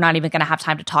week, which we're not even going to have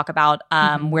time to talk about,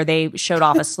 where they showed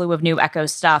off a slew of new Echo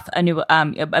stuff,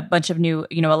 a bunch of new,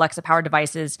 Alexa powered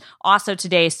devices. Also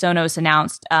today, Sonos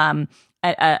announced an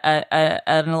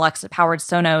Alexa powered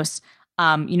Sonos.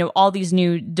 All these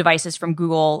new devices from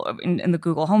Google in the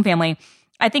Google Home family.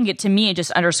 I think it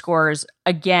just underscores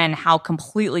again how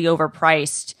completely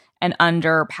overpriced and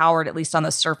underpowered, at least on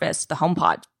the surface, the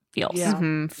HomePod feels. Yeah.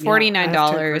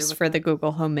 $49 for the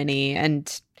Google Home Mini,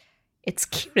 and it's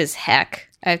cute as heck,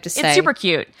 I have to say. It's super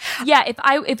cute. Yeah, if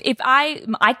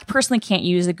I personally can't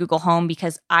use the Google Home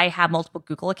because I have multiple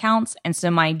Google accounts, and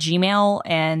so my Gmail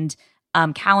and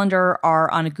calendar are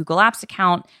on a Google Apps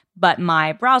account, but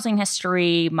my browsing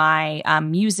history, my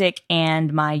music,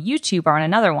 and my YouTube are on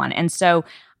another one. And so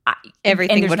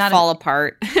everything would fall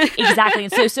apart. Exactly.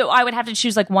 So I would have to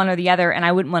choose like one or the other, and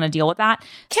I wouldn't want to deal with that.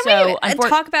 Can we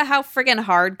talk about how friggin'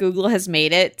 hard Google has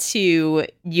made it to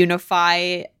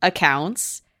unify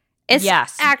accounts? It's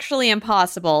actually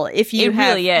impossible if you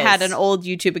had an old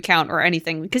YouTube account or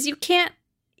anything, because you can't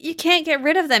get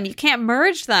rid of them. You can't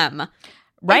merge them.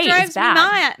 Right. It drives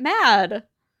me mad.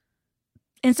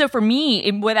 And so for me,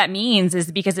 what that means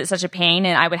is because it's such a pain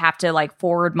and I would have to like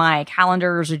forward my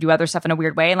calendars or do other stuff in a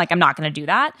weird way. And like, I'm not going to do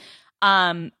that.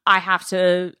 I'm not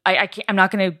going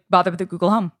to bother with the Google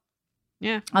Home.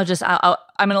 Yeah.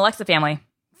 I'm an Alexa family.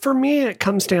 For me, it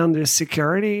comes down to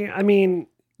security. I mean,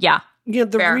 the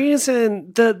fair.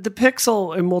 reason the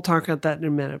Pixel, and we'll talk about that in a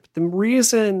minute, but the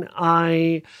reason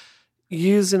I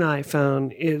use an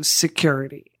iPhone is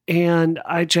security. And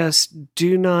I just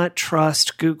do not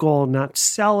trust Google not to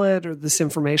sell it or this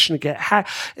information to get hacked.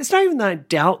 It's not even that I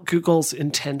doubt Google's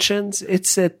intentions.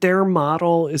 It's that their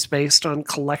model is based on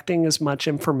collecting as much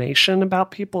information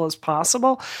about people as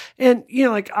possible. And,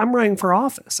 I'm running for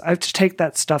office. I have to take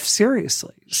that stuff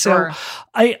seriously. Sure. So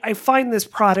I find this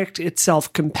product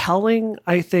itself compelling.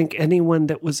 I think anyone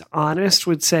that was honest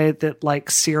would say that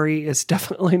like Siri is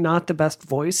definitely not the best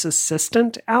voice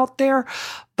assistant out there.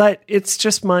 But it's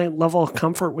just my level of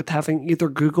comfort with having either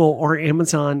Google or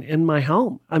Amazon in my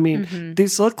home. I mean,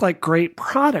 these look like great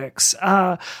products.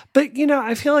 But,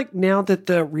 I feel like now that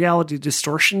the reality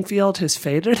distortion field has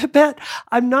faded a bit,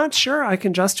 I'm not sure I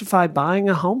can justify buying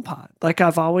a HomePod. Like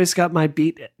I've always got my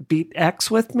Beat X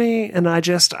with me, and I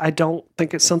don't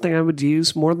think it's something I would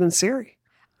use more than Siri.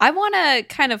 I want to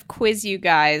kind of quiz you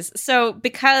guys. So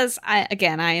because I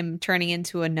am turning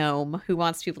into a gnome who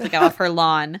wants people to get off her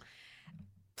lawn,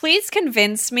 please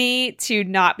convince me to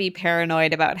not be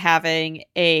paranoid about having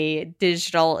a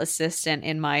digital assistant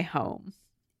in my home.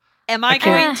 Am I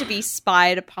going to be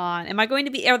spied upon?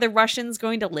 Are the Russians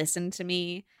going to listen to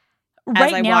me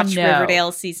as I watch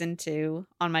Riverdale season 2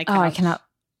 on my couch? Oh, I cannot.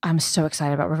 I'm so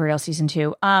excited about Riverdale season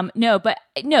 2. No,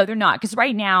 they're not. Because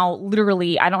right now,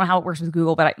 literally, I don't know how it works with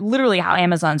Google, but literally how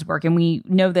Amazon's work. And we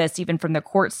know this even from the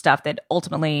court stuff that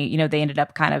ultimately, they ended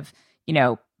up kind of,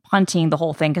 punting the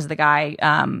whole thing because the guy,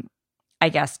 I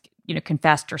guess,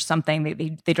 confessed or something.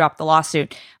 They dropped the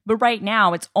lawsuit. But right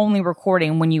now, it's only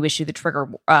recording when you issue the trigger,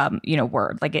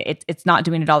 word. Like it's not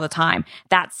doing it all the time.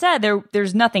 That said,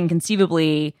 there's nothing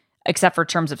conceivably except for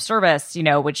terms of service,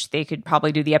 which they could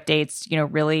probably do the updates,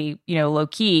 really, low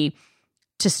key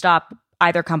to stop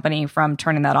either company from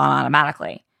turning that on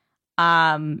automatically.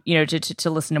 To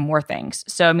listen to more things.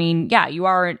 So, I mean, yeah, you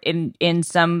are in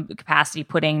some capacity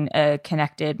putting a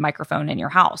connected microphone in your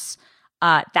house.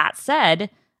 That said,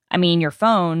 I mean, your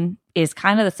phone is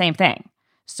kind of the same thing.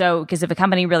 So, because if a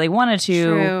company really wanted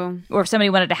to, or if somebody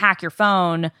wanted to hack your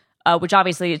phone, which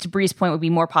obviously to Bree's point would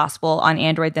be more possible on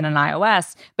Android than on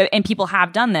iOS, and people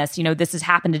have done this, this has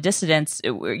happened to dissidents,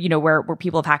 where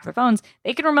people have hacked their phones,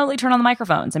 they can remotely turn on the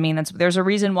microphones. I mean, there's a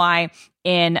reason why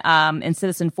in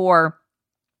Citizen 4,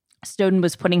 Snowden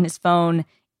was putting his phone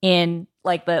in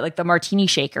the martini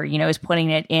shaker, is putting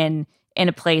it in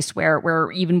a place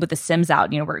where even with the SIMs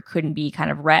out, where it couldn't be kind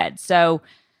of read. So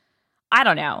I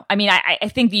don't know. I mean, I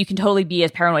think that you can totally be as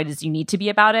paranoid as you need to be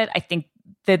about it. I think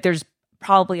that there's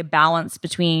probably a balance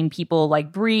between people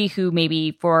like Bree, who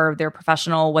maybe for their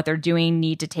professional, what they're doing,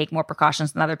 need to take more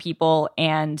precautions than other people,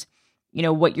 and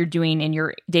what you're doing in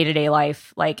your day-to-day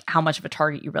life, like how much of a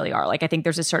target you really are. Like I think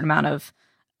there's a certain amount of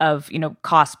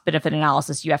cost benefit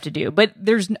analysis you have to do. But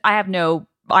I have no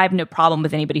problem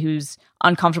with anybody who's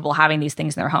uncomfortable having these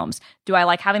things in their homes. Do I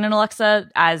like having an Alexa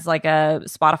as like a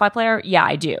Spotify player? Yeah,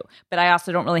 I do. But I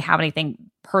also don't really have anything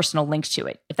personal link to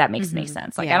it, if that makes any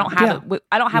sense. Like I don't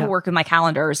have it work with my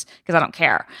calendars because I don't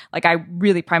care. Like I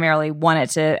really primarily wanted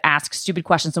to ask stupid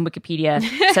questions on Wikipedia,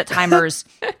 set timers,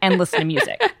 and listen to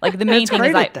music. Like the main thing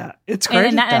is it's great,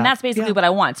 and that's basically what I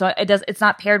want. So it's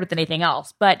not paired with anything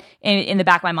else. But in the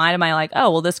back of my mind, am I like,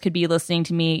 oh well, this could be listening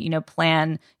to me,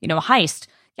 plan, a heist.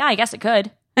 Yeah, I guess it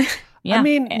could. Yeah. I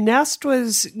mean, Nest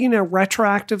was,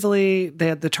 retroactively, they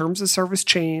had the terms of service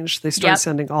changed. They started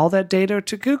sending all that data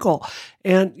to Google.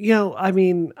 And,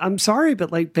 I'm sorry,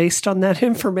 but like based on that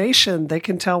information, they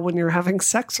can tell when you're having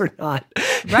sex or not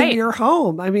in your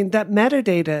home. I mean, that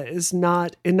metadata is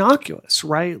not innocuous,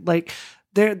 right? Like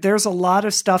there's a lot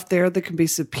of stuff there that can be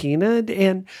subpoenaed.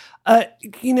 And,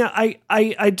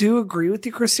 I do agree with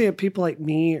you, Christina. People like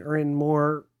me are in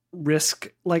more risk,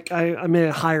 like I'm in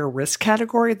a higher risk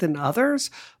category than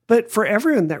others, but for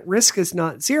everyone that risk is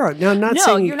not zero. Now, I'm not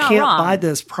saying you can't buy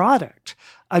this product.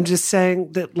 I'm just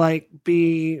saying that like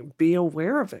be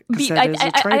aware of it.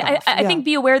 I think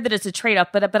be aware that it's a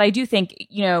trade-off, but I do think,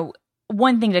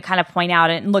 one thing to kind of point out,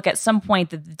 and look, at some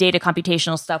point the data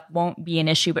computational stuff won't be an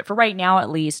issue, but for right now at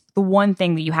least, the one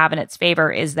thing that you have in its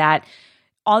favor is that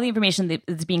all the information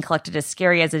that's being collected, as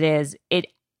scary as it is,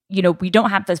 we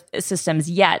don't have the systems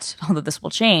yet, although this will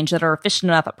change, that are efficient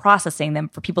enough at processing them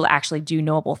for people to actually do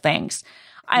knowable things.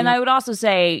 And I would also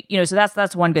say, so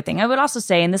that's one good thing. I would also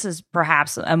say, and this is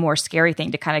perhaps a more scary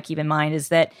thing to kind of keep in mind, is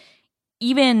that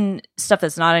even stuff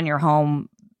that's not in your home,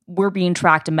 we're being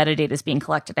tracked and metadata is being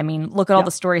collected. I mean, look at all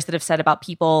the stories that have said about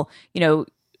people,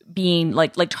 being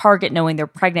like Target knowing they're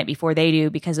pregnant before they do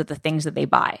because of the things that they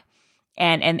buy.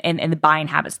 And the buying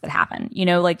habits that happen,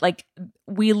 like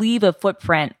we leave a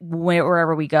footprint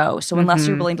wherever we go. So unless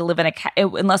you're willing to live in a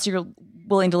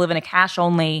cash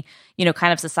only,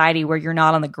 kind of society where you're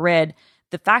not on the grid,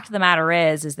 the fact of the matter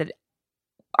is that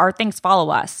our things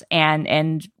follow us,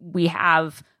 and we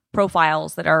have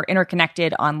profiles that are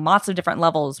interconnected on lots of different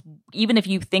levels. Even if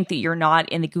you think that you're not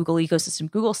in the Google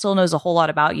ecosystem, Google still knows a whole lot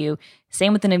about you.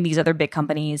 Same with any of these other big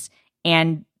companies,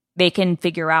 and they can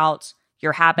figure out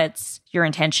your habits, your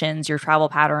intentions, your travel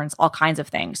patterns, all kinds of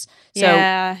things. So,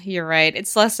 yeah, you're right.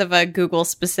 It's less of a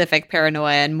Google-specific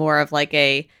paranoia and more of like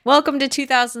a welcome to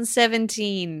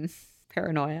 2017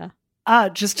 paranoia.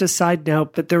 Just a side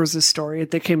note, but there was a story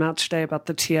that came out today about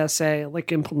the TSA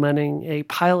like implementing a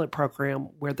pilot program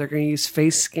where they're going to use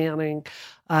face scanning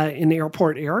in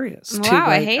airport areas to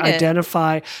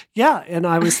identify. Yeah. And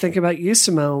I was thinking about you,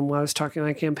 Simone, when I was talking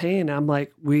my campaign. I'm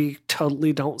like, we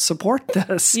totally don't support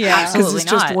this. Yeah, absolutely it's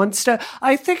just one step.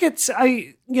 I think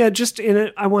I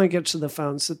want to get to the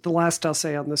phones. The last I'll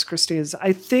say on this, Christine, is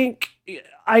I think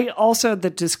I also had the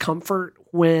discomfort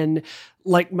when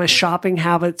like my shopping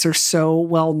habits are so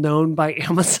well known by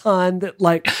Amazon that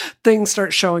like things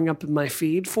start showing up in my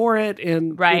feed for it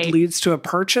and it leads to a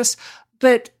purchase.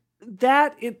 But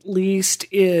that at least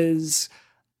is,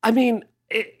 I mean,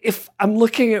 if I'm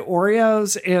looking at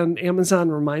Oreos and Amazon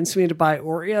reminds me to buy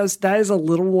Oreos, that is a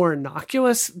little more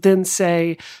innocuous than,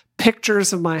 say,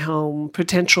 pictures of my home,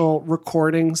 potential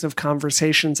recordings of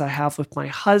conversations I have with my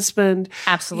husband.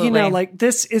 Absolutely. Like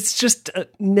this, it's just a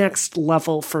next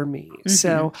level for me. Mm-hmm.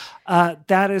 So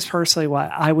that is personally why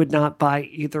I would not buy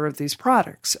either of these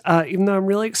products, even though I'm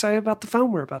really excited about the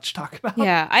phone we're about to talk about.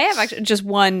 Yeah, I have actually just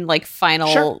one like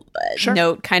final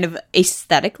note kind of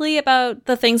aesthetically about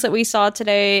the things that we saw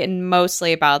today, and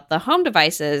mostly about the home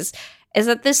devices. Is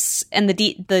that this, and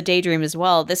the Daydream as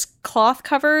well, this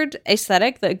cloth-covered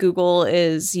aesthetic that Google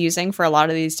is using for a lot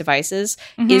of these devices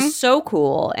is so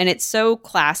cool, and it's so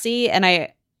classy, and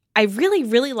I really,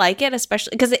 really like it,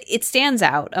 especially because it stands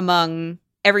out among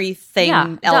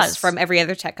everything else from every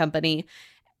other tech company,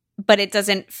 but it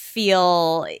doesn't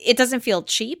feel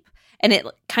cheap, and it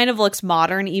kind of looks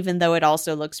modern, even though it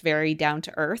also looks very down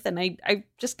to earth, and I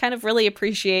just kind of really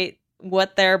appreciate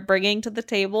what they're bringing to the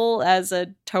table as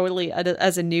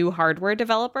a new hardware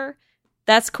developer.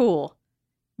 That's cool.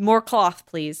 More cloth,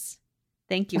 please.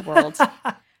 Thank you, world.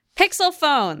 Pixel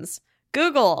phones.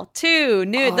 Google 2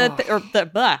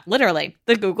 literally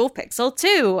the Google Pixel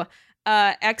 2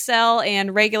 XL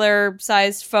and regular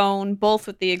sized phone, both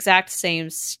with the exact same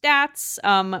stats,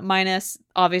 minus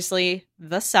obviously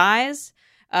the size.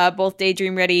 Both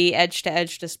Daydream ready, edge to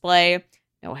edge display,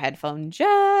 no headphone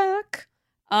jack.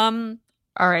 All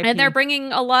right, and they're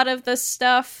bringing a lot of the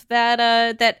stuff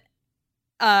that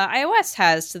iOS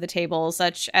has to the table,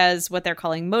 such as what they're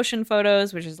calling motion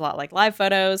photos, which is a lot like live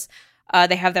photos.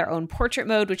 They have their own portrait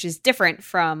mode, which is different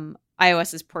from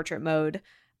iOS's portrait mode,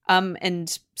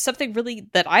 and something really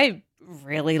that I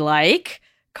really like,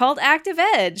 called Active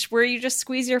Edge, where you just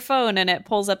squeeze your phone and it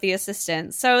pulls up the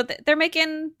assistant. So they're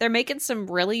making some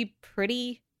really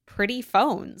pretty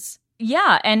phones.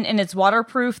 Yeah, and it's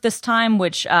waterproof this time,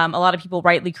 which a lot of people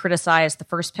rightly criticize the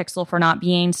first Pixel for not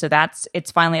being. So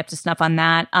it's finally up to snuff on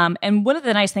that. And one of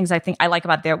the nice things I think I like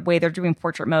about their way they're doing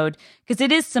portrait mode, because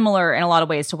it is similar in a lot of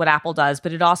ways to what Apple does,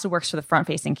 but it also works for the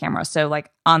front-facing camera. So like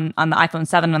on the iPhone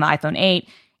 7, on the iPhone 8,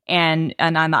 and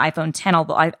on the iPhone 10,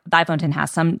 although the iPhone 10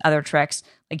 has some other tricks,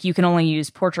 like you can only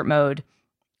use portrait mode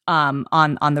on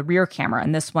the rear camera,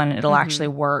 and this one it'll actually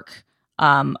work.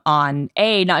 On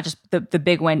not just the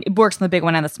big one, it works on the big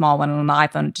one and the small one, and on the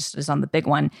iPhone it just is on the big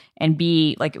one, and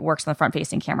B, like it works on the front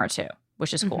facing camera too,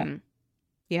 which is cool. Mm-hmm.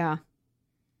 Yeah.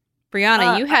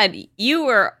 Brianna,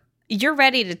 you're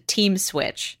ready to team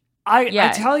switch. I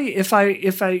tell you, if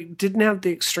I didn't have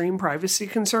the extreme privacy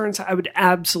concerns, I would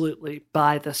absolutely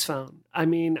buy this phone. I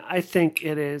mean, I think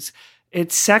it's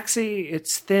sexy,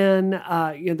 it's thin.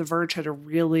 The Verge had a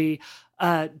really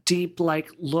deep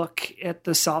look at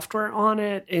the software on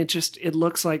it. It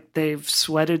looks like they've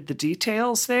sweated the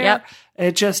details there. Yep.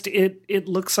 It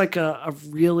looks like a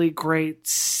really great,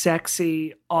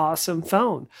 sexy, awesome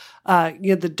phone.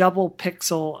 The double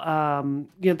pixel,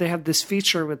 they have this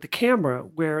feature with the camera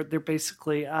where they're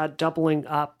basically doubling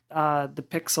up the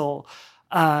pixel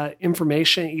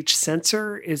information each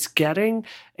sensor is getting,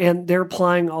 and they're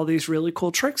applying all these really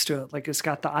cool tricks to it. Like it's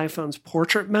got the iPhone's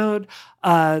portrait mode.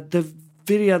 The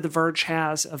video The Verge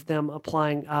has of them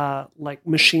applying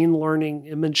machine learning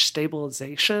image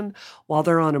stabilization while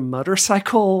they're on a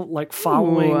motorcycle,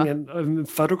 following and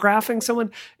photographing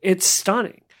someone. It's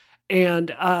stunning.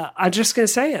 And I'm just going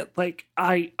to say it.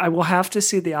 I will have to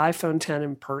see the iPhone 10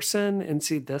 in person and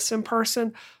see this in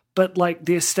person, but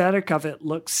the aesthetic of it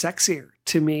looks sexier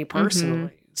to me personally.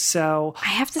 Mm-hmm. So I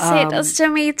have to say it does to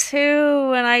me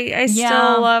too. And I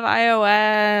still love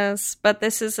iOS, but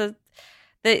this is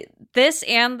this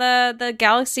and the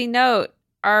Galaxy Note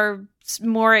are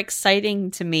more exciting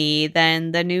to me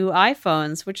than the new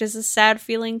iPhones, which is a sad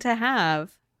feeling to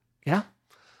have. Yeah.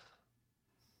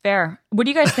 Fair. What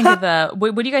do you guys think of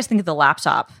the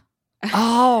laptop?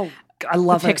 Oh, I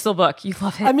love the Pixel Book. You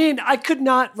love it. I mean, I could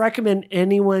not recommend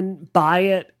anyone buy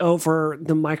it over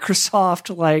the Microsoft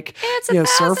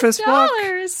Surface Book.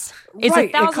 It's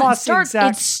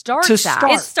 $1,000. It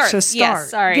starts. Yes,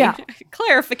 sorry. Yeah.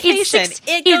 Clarification.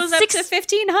 It goes up to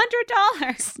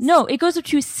 $1,500. No, it goes up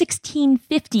to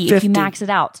 $1,650 if you max it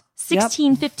out.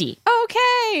 $1,650. Yep.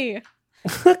 Okay.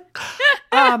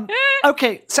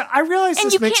 Okay, so I realize and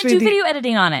this you makes can't me do video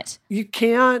editing on it. You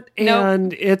can't,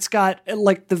 and it's got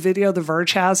the video The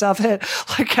Verge has of it,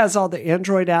 has all the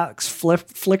Android apps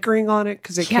flickering on it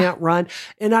because it can't run.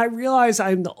 And I realize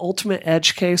I'm the ultimate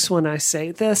edge case when I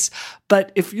say this,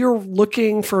 but if you're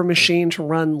looking for a machine to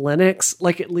run Linux,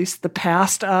 at least the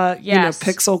past,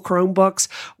 Pixel Chromebooks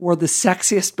were the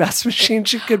sexiest, best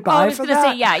machines you could buy for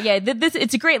that.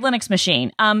 It's a great Linux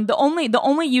machine. The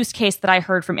only use case that I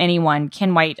heard from anyone,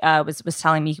 Ken White was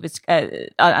telling me, he was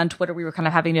on Twitter. We were kind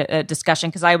of having a discussion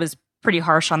because I was pretty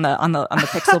harsh on the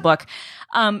Pixel Book.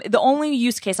 The only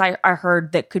use case I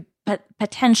heard that could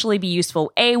potentially be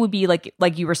useful, would be like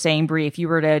you were saying, Brie, if you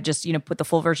were to just put the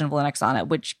full version of Linux on it,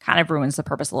 which kind of ruins the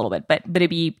purpose a little bit, but it'd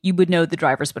be, you would know the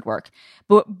drivers would work.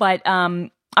 But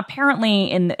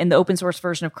apparently in the open source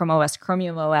version of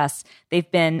Chromium OS, they've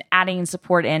been adding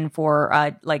support in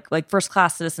for like first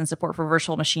class citizen support for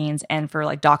virtual machines and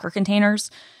for Docker containers.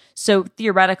 So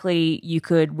theoretically, you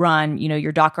could run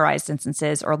your Dockerized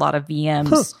instances or a lot of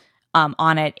VMs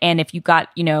on it, and if you've got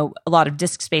a lot of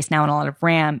disk space now and a lot of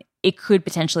RAM, it could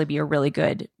potentially be a really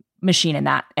good machine in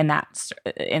that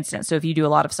instance. So if you do a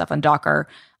lot of stuff on Docker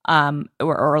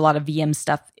or a lot of VM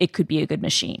stuff, it could be a good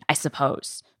machine, I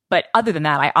suppose. But other than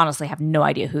that, I honestly have no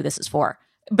idea who this is for.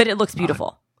 But it looks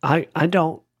beautiful. I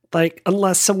don't.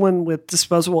 Unless someone with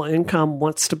disposable income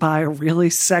wants to buy a really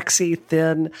sexy,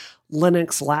 thin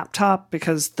Linux laptop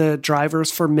because the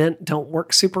drivers for Mint don't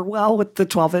work super well with the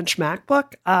 12-inch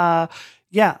MacBook, I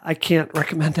can't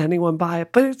recommend anyone buy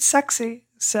it. But it's sexy,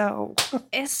 so...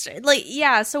 It's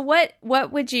so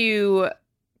what would you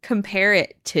compare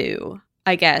it to,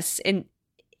 I guess? And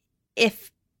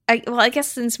I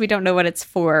guess since we don't know what it's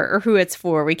for or who it's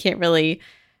for, we can't really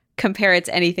compare it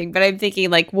to anything. But I'm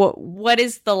thinking, what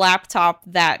is the laptop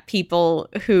that people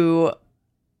who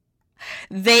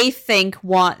they think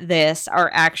want this are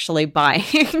actually buying?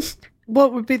 Well,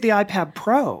 it would be the iPad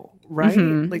Pro, right?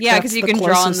 Mm-hmm. Because you can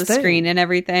draw on the screen and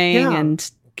everything,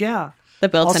 and the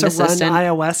built-in assistant. Run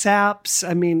iOS apps.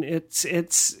 I mean,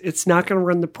 it's not going to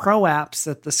run the Pro apps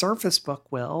that the Surface Book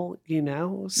will.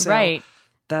 So. Right.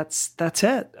 That's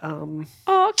it.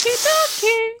 Oh,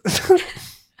 Okie dokie.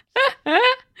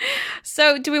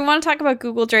 So, do we want to talk about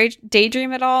Google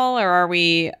Daydream at all, or are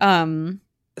we?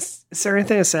 Is there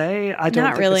anything to say? I don't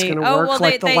think really. it's going to work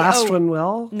like the last one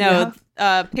will. No,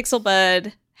 Pixel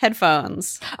Bud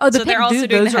headphones. Oh, they're also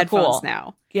doing the headphones cool.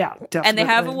 now. Yeah, definitely. And they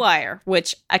have a wire,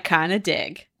 which I kind of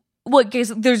dig. Well,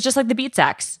 there's just like the Beats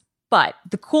X, but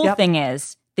the cool thing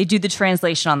is they do the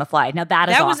translation on the fly. Now that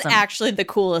was awesome. actually the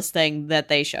coolest thing that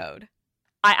they showed.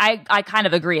 I kind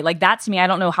of agree. Like that to me, I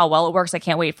don't know how well it works. I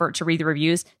can't wait to read the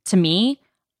reviews. To me,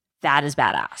 that is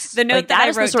badass. The note like, that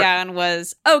I wrote down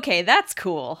was, okay, that's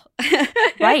cool.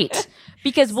 Right.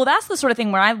 Because, well, that's the sort of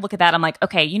thing where I look at that, I'm like,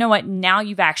 okay, you know what? Now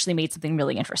you've actually made something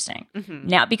really interesting. Mm-hmm.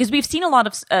 Now, because we've seen a lot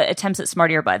of attempts at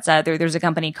smart earbuds. There's a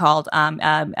company called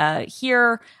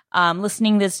Here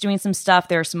Listening that's doing some stuff.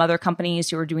 There are some other companies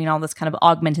who are doing all this kind of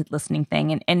augmented listening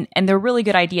thing, and they're really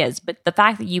good ideas. But the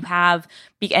fact that you have,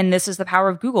 and this is the power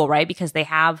of Google, right? Because they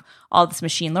have all this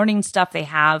machine learning stuff. They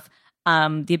have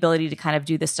the ability to kind of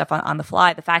do this stuff on the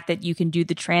fly. The fact that you can do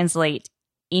the translate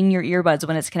in your earbuds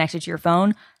when it's connected to your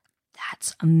phone,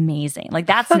 that's amazing. Like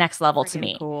that's next level to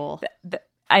me. Cool.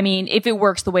 I mean, if it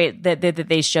works the way that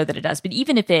they show that it does, but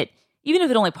even if it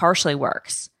only partially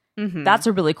works, mm-hmm. that's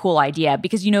a really cool idea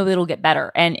because you know it'll get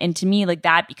better. And to me, like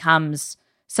that becomes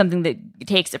something that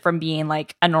takes it from being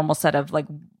like a normal set of like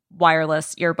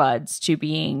wireless earbuds to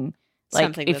being like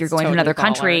something if you're going to another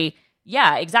country.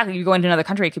 Yeah, exactly. You're going to another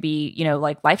country, it could be,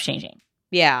 like life-changing.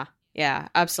 Yeah,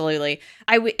 absolutely.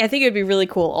 I think it would be really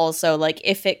cool also, like,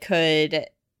 if it could,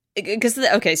 because,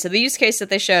 so the use case that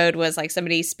they showed was, like,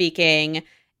 somebody speaking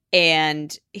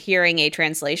and hearing a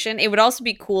translation. It would also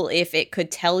be cool if it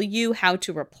could tell you how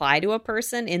to reply to a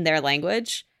person in their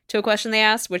language to a question they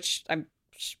asked, which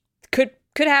could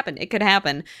happen. It could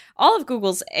happen. All of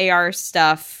Google's AR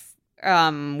stuff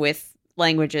with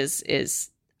languages is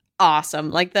awesome.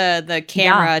 Like the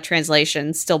camera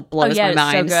translation still blows my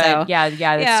mind. So good.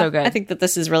 It's so good. I think that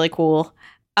this is really cool.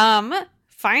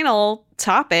 Final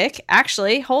topic.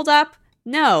 Actually, hold up.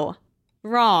 No,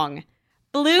 wrong.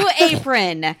 Blue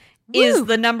Apron is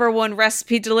the #1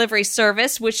 recipe delivery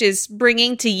service, which is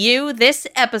bringing to you this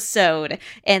episode,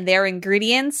 and their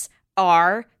ingredients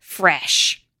are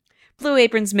fresh. Blue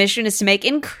Apron's mission is to make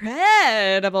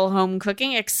incredible home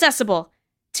cooking accessible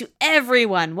to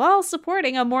everyone while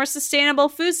supporting a more sustainable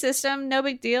food system. No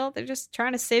big deal. They're just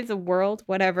trying to save the world,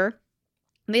 whatever.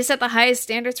 They set the highest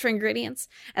standards for ingredients,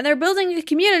 and they're building a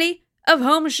community of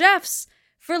home chefs.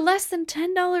 For less than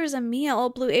 $10 a meal,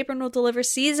 Blue Apron will deliver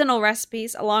seasonal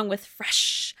recipes along with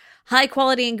fresh,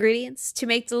 high-quality ingredients to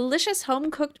make delicious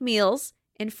home-cooked meals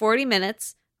in 40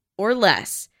 minutes or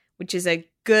less, which is a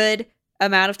good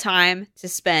amount of time to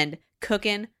spend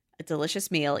cooking a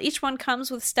delicious meal. Each one comes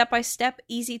with step-by-step,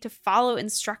 easy-to-follow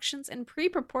instructions and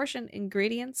pre-proportioned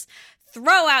ingredients.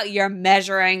 Throw out your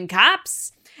measuring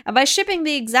cups! And by shipping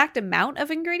the exact amount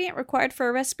of ingredient required for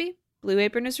a recipe, Blue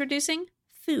Apron is reducing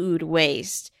food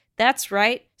waste. That's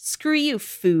right. Screw you,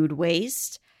 food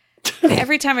waste.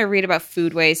 Every time I read about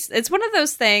food waste, it's one of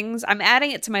those things, I'm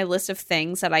adding it to my list of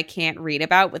things that I can't read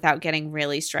about without getting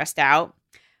really stressed out.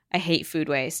 I hate food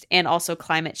waste and also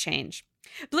climate change.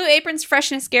 Blue Apron's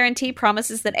freshness guarantee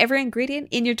promises that every ingredient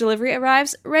in your delivery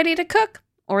arrives ready to cook,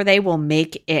 or they will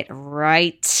make it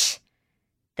right.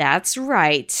 That's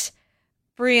right.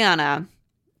 Brianna,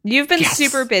 you've been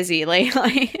super busy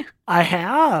lately. I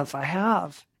have.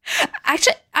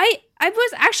 Actually, I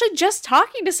was actually just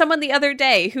talking to someone the other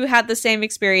day who had the same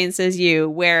experience as you,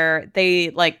 where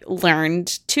they learned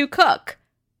to cook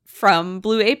from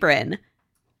Blue Apron.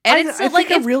 And I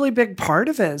think a really big part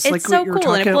of it is like so what you're cool,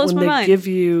 talking and it about blows when my they mind. give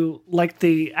you like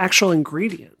the actual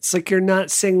ingredients. Like you're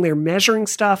not sitting there measuring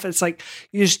stuff. It's like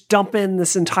you just dump in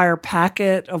this entire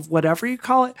packet of whatever you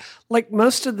call it. Like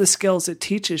most of the skills it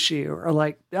teaches you are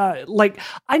like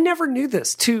I never knew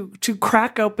this. To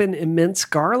crack open and mince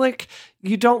garlic,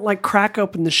 you don't crack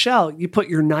open the shell. You put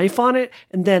your knife on it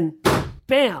and then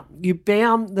bam, you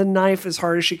bam the knife as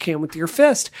hard as you can with your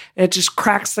fist. And it just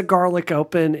cracks the garlic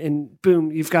open and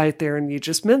boom, you've got it there and you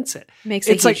just mince it.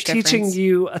 It's like difference. Teaching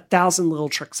you 1,000 little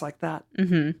tricks like that.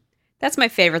 Mm-hmm. That's my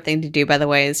favorite thing to do, by the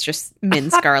way, is just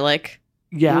mince garlic.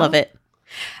 Yeah. Love it.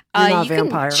 You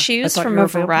can choose from a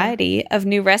variety of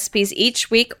new recipes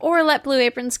each week or let Blue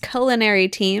Apron's culinary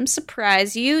team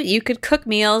surprise you. You could cook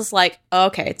meals like,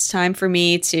 okay, it's time for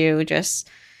me to just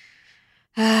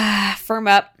firm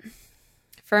up.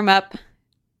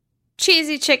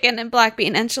 Cheesy chicken and black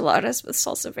bean enchiladas with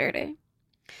salsa verde.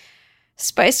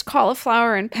 Spiced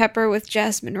cauliflower and pepper with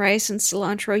jasmine rice and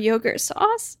cilantro yogurt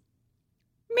sauce.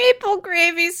 Maple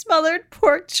gravy smothered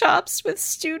pork chops with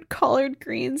stewed collard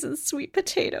greens and sweet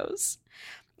potatoes.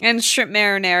 And shrimp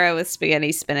marinara with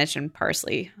spaghetti, spinach, and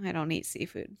parsley. I don't eat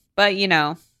seafood. But,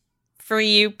 for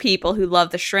you people who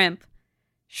love the shrimp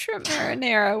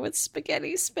marinara with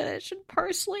spaghetti, spinach, and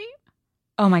parsley.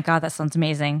 Oh my God, that sounds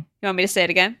amazing. You want me to say it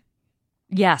again?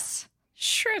 Yes.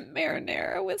 Shrimp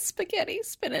marinara with spaghetti,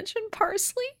 spinach, and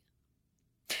parsley.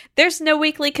 There's no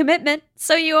weekly commitment,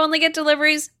 so you only get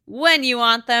deliveries when you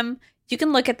want them. You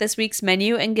can look at this week's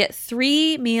menu and get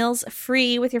 3 meals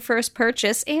free with your first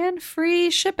purchase and free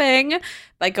shipping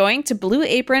by going to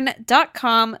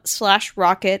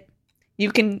blueapron.com/rocket.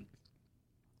 You can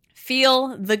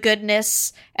feel the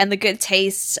goodness and the good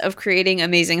tastes of creating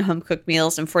amazing home-cooked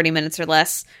meals in 40 minutes or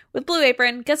less with Blue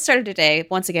Apron. Get started today.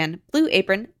 Once again,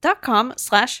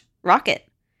 blueapron.com/rocket.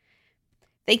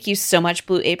 Thank you so much,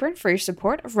 Blue Apron, for your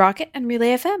support of Rocket and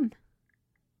Relay FM.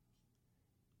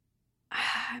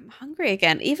 I'm hungry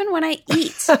again. Even when I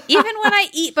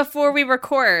eat before we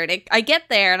record, I get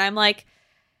there and I'm like,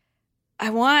 I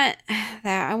want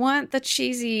that. I want the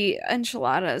cheesy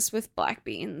enchiladas with black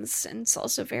beans and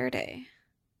salsa verde.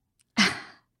 I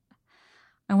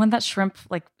want that shrimp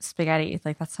spaghetti.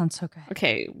 That sounds so good.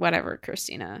 Okay, whatever,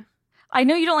 Christina. I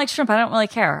know you don't like shrimp. I don't really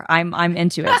care. I'm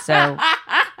into it. So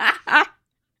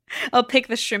I'll pick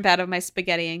the shrimp out of my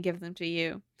spaghetti and give them to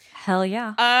you. Hell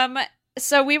yeah.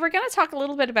 So we were going to talk a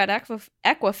little bit about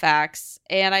Equifax,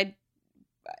 and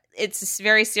it's a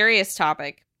very serious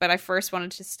topic, but I first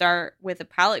wanted to start with a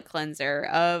palate cleanser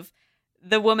of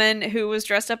the woman who was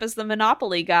dressed up as the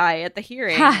Monopoly guy at the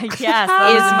hearing. Yes,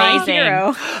 that was amazing.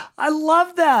 Hero. I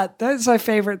love that. That is my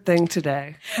favorite thing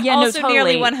today. Yeah, also, totally.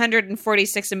 nearly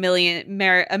 146 million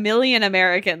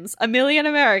Americans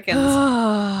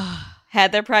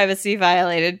had their privacy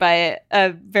violated by a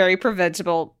very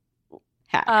preventable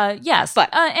hack. Yes, but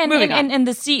and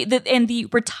the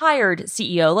retired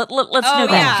CEO. Let's know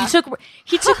that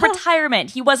he took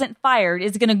retirement. He wasn't fired.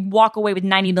 Is going to walk away with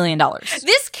 $90 million.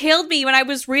 This killed me when I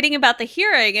was reading about the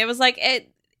hearing. It was like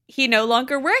he no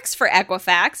longer works for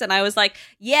Equifax, and I was like,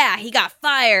 yeah, he got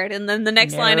fired. And then the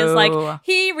next line is like,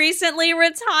 he recently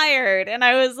retired, and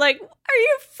I was like, are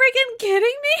you freaking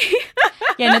kidding me?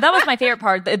 Yeah, no, that was my favorite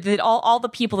part. That all the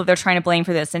people that they're trying to blame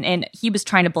for this, and he was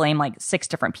trying to blame 6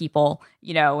 different people,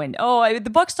 and the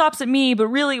buck stops at me, but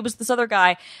really it was this other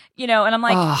guy, and I'm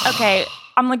like, okay,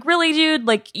 I'm like, really, dude?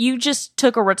 You just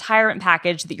took a retirement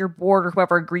package that your board or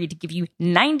whoever agreed to give you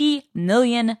 $90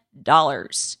 million.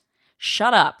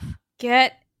 Shut up.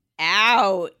 Get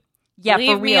out. Yeah, leave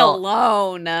for real. me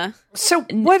alone. So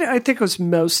what I think was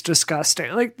most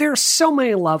disgusting, there are so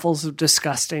many levels of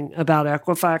disgusting about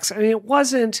Equifax. I mean, it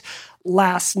wasn't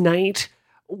last night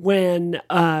when,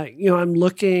 I'm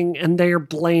looking and they are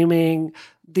blaming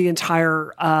the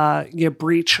entire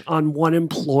breach on one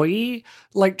employee,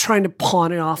 trying to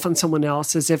pawn it off on someone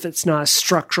else as if it's not a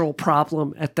structural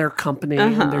problem at their company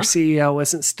and their CEO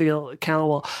isn't still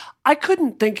accountable. I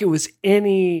couldn't think it was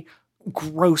any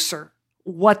grosser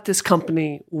what this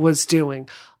company was doing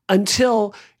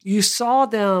until you saw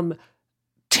them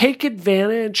take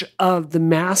advantage of the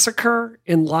massacre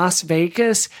in Las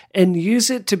Vegas and use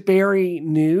it to bury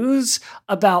news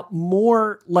about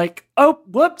more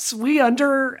we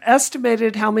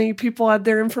underestimated how many people had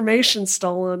their information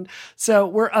stolen. So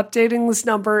we're updating this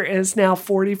number as now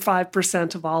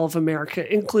 45% of all of America,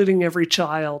 including every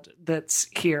child that's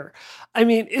here. I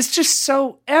mean, it's just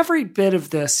every bit of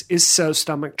this is so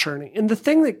stomach churning. And the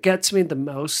thing that gets me the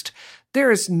most,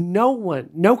 there is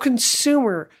no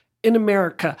consumer in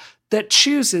America that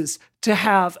chooses to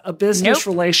have a business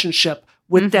relationship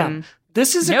with them.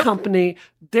 This is a company,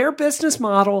 their business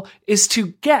model is to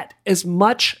get as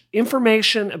much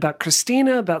information about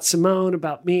Christina, about Simone,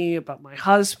 about me, about my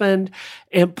husband,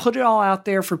 and put it all out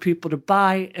there for people to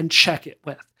buy and check it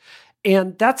with.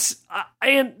 And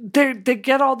they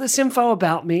get all this info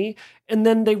about me, and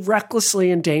then they recklessly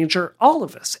endanger all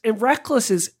of us. And reckless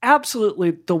is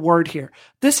absolutely the word here.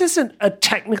 This isn't a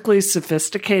technically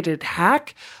sophisticated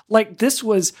hack. This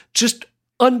was just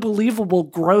unbelievable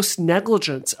gross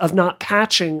negligence of not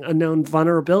patching a known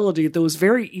vulnerability that was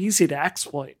very easy to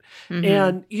exploit.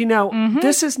 And,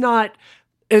 this is not,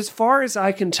 as far as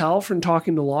I can tell from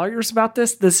talking to lawyers about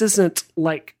this isn't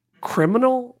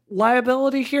criminal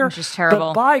liability here. Which is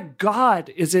terrible. But by God,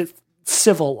 is it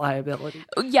civil liability.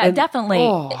 Yeah, definitely.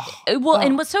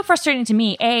 And what's so frustrating to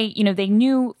me, they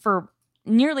knew for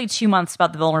nearly 2 months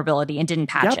about the vulnerability and didn't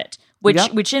patch it.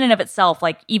 Which in and of itself,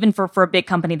 even for a big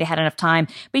company, they had enough time.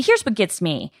 But here's what gets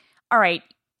me. All right.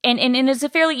 And it's a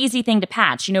fairly easy thing to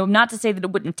patch, not to say that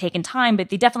it wouldn't have taken time, but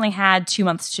they definitely had 2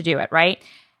 months to do it, right?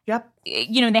 Yep.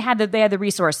 They had the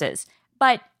resources.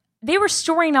 But they were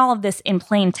storing all of this in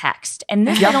plain text. And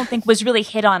this I don't think was really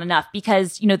hit on enough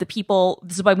because, the people,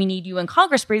 this is why we need you in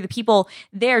Congress, Brie, the people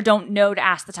there don't know to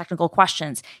ask the technical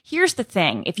questions. Here's the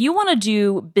thing. If you want to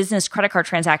do business credit card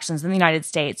transactions in the United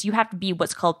States, you have to be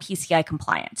what's called PCI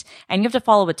compliant. And you have to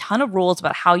follow a ton of rules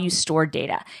about how you store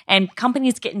data. And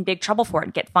companies get in big trouble for it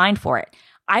and get fined for it.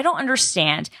 I don't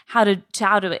understand how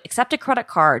to accept a credit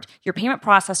card. Your payment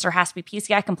processor has to be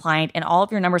PCI compliant and all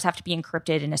of your numbers have to be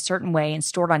encrypted in a certain way and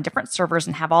stored on different servers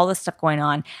and have all this stuff going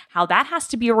on. How that has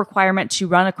to be a requirement to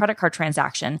run a credit card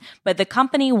transaction. But the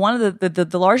company, one of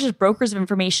the largest brokers of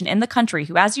information in the country,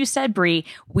 who, as you said, Brie,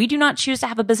 we do not choose to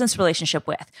have a business relationship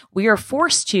with. We are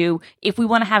forced to if we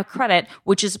want to have credit,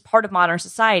 which is part of modern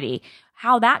society.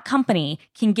 How that company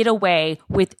can get away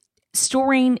with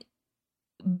storing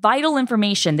vital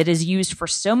information that is used for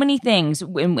so many things,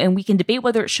 and we can debate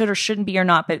whether it should or shouldn't be or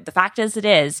not, but the fact is it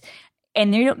is.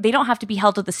 And they don't have to be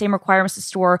held to the same requirements to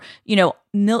store, more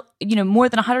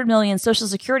than 100 million social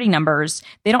security numbers.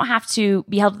 They don't have to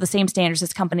be held to the same standards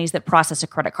as companies that process a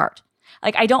credit card.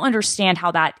 Like, I don't understand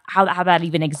how that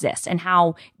even exists and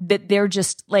how that they're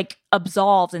just like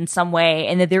absolved in some way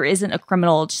and that there isn't a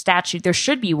criminal statute. There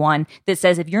should be one that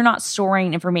says if you're not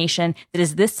storing information that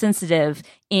is this sensitive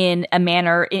in a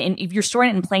manner, if you're storing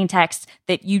it in plain text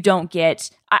that you don't get,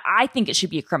 I think it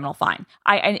should be a criminal fine.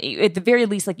 I at the very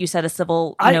least, like you said, a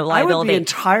civil liability. I would be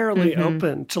entirely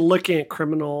open to looking at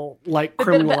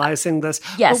criminalizing this.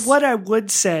 Yes. But what I would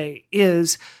say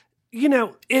is,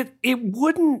 it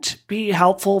wouldn't be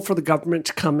helpful for the government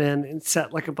to come in and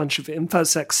set like a bunch of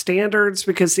InfoSec standards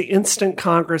because the instant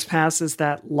Congress passes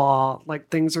that law, like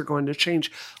things are going to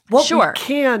change. What we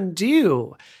can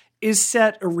do is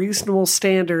set a reasonable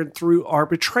standard through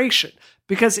arbitration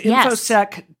because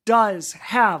InfoSec does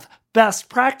have best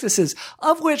practices,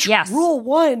 of which rule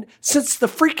 1 since the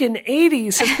freaking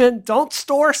 80s has been don't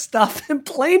store stuff in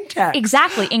plain text.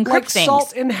 Exactly. Encrypt like things.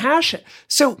 Salt and hash it.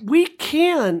 So we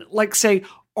can say,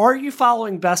 are you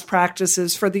following best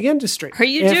practices for the industry? Are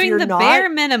you doing the bare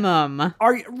minimum?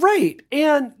 Are you, right.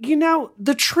 And,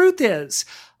 the truth is,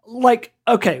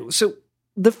 okay, so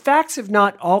the facts have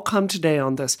not all come today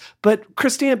on this, but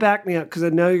Christina, back me up because I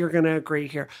know you're going to agree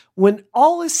here. When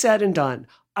all is said and done,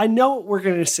 I know what we're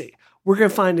going to see. We're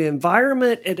going to find an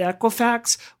environment at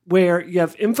Equifax where you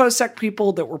have InfoSec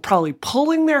people that were probably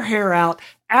pulling their hair out,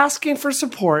 asking for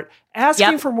support,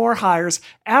 asking for more hires,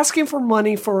 asking for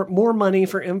more money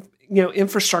for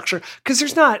infrastructure, because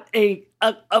there's not a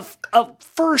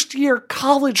first year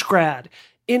college grad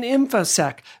in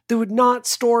InfoSec that would not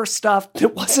store stuff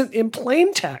that wasn't in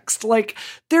plain text. Like,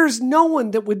 there's no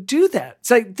one that would do that.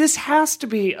 It's like, this has to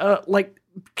be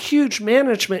huge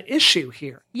management issue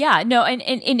here. Yeah, no, and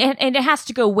it has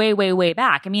to go way, way, way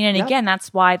back. I mean, and again,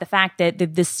 that's why the fact that the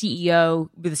CEO,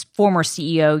 this former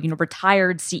CEO,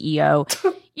 retired CEO,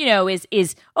 is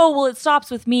it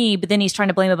stops with me, but then he's trying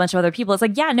to blame a bunch of other people. It's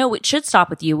like, yeah, no, it should stop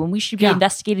with you, and we should be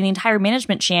investigating the entire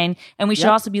management chain, and we should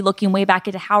also be looking way back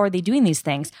into how are they doing these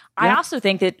things. I also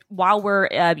think that while we're,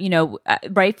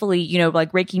 rightfully,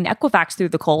 raking Equifax through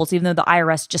the coals, even though the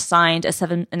IRS just signed a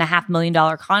 $7.5 million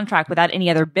contract without any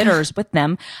other bidders with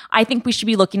them, I think we should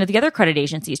be looking at the other credit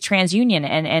agencies, TransUnion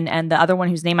and the other one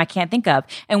whose name I can't think of.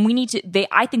 And we need to,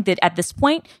 I think that at this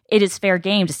point, it is fair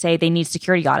game to say they need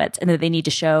security audits and that they need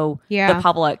to show the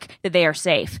public that they are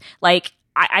safe. Like,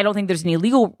 I don't think there's any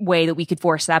legal way that we could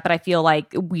force that, but I feel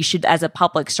like we should, as a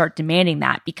public, start demanding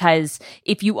that, because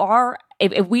if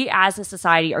we as a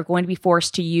society are going to be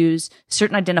forced to use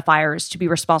certain identifiers to be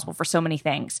responsible for so many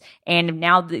things, and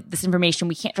now this information,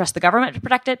 we can't trust the government to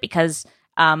protect it because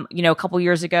a couple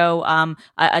years ago,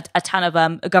 a ton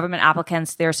of government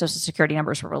applicants, their social security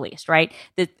numbers were released, right?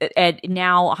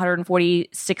 Now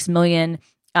 146 million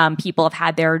people have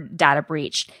had their data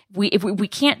breached. If we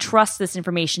can't trust this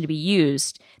information to be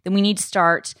used, then we need to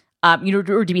start, or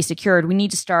to be secured, we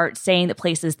need to start saying that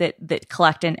places that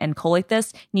collect and collate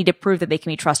this need to prove that they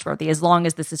can be trustworthy, as long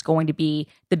as this is going to be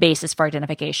the basis for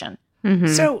identification. Mm-hmm.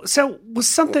 So was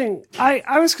something,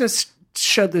 I was going to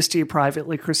show this to you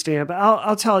privately, Christina, but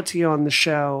I'll tell it to you on the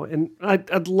show, and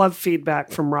I'd love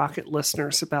feedback from Rocket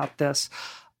listeners about this.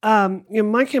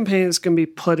 My campaign is going to be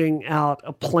putting out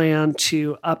a plan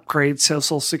to upgrade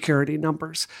social security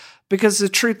numbers, because the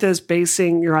truth is,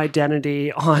 basing your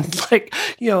identity on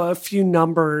a few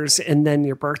numbers and then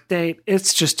your birth date,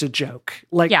 it's just a joke.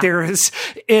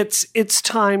 It's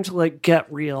time to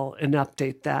get real and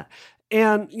update that.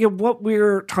 And what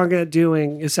we're talking about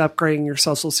doing is upgrading your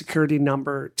social security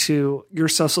number to your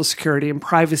social security and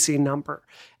privacy number.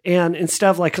 And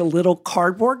instead of a little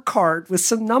cardboard card with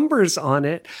some numbers on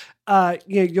it,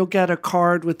 You'll get a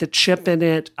card with a chip in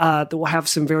it that will have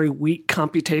some very weak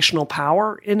computational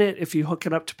power in it if you hook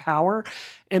it up to power.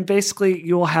 And basically,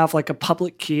 you'll have like a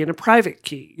public key and a private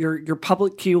key. Your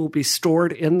public key will be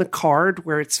stored in the card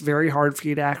where it's very hard for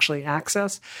you to actually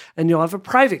access. And you'll have a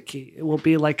private key. It will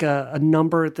be like a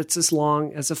number that's as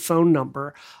long as a phone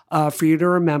number for you to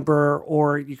remember,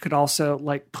 or you could also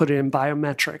like put it in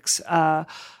biometrics.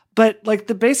 But like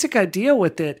the basic idea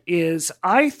with it is,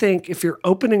 I think if you're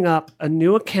opening up a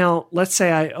new account, let's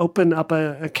say I open up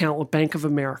an account with Bank of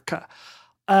America.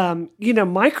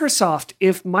 Microsoft,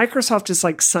 if Microsoft is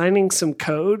like signing some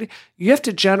code, you have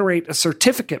to generate a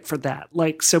certificate for that.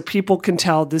 Like, so people can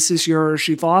tell this is yours,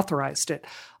 you've authorized it.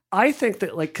 I think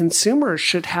that like consumers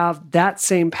should have that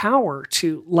same power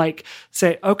to like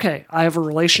say, okay, I have a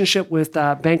relationship with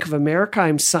Bank of America.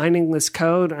 I'm signing this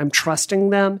code. I'm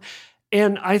trusting them.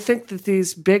 And I think that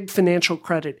these big financial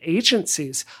credit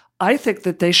agencies, I think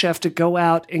that they should have to go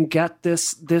out and get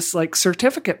this like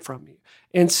certificate from you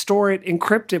and store it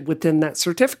encrypted within that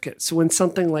certificate. So when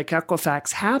something like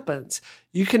Equifax happens,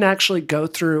 you can actually go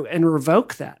through and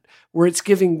revoke that, where it's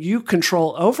giving you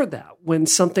control over that. When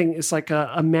something is like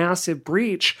a massive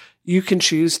breach, you can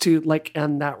choose to like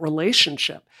end that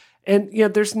relationship. And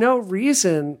there's no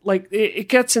reason, like it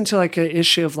gets into like an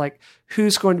issue of like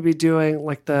who's going to be doing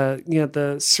like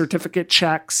the certificate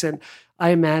checks. And I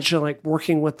imagine like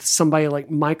working with somebody like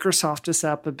Microsoft to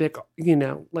set up a big,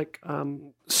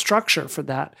 structure for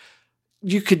that.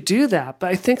 You could do that. But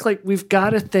I think like we've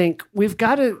got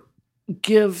to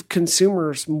give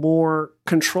consumers more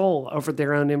control over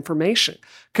their own information.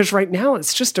 Because right now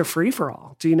it's just a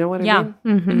free-for-all. Do you know what I mean?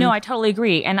 Mm-hmm. No, I totally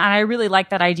agree. And I really like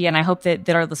that idea. And I hope that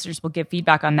our listeners will give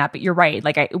feedback on that. But you're right.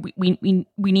 Like we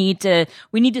need to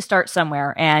start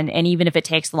somewhere. And even if it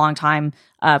takes a long time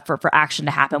for action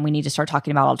to happen, we need to start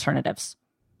talking about alternatives.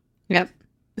 Yep.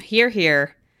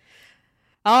 Here.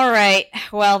 All right.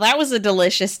 Well, that was a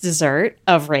delicious dessert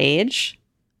of rage.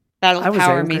 That'll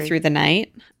power me through the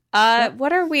night.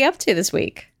 What are we up to this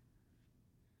week?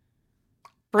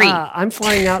 I'm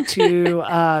flying out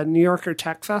to New Yorker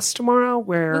Tech Fest tomorrow,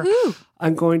 where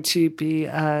I'm going to be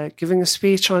giving a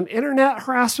speech on internet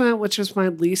harassment, which is my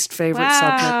least favorite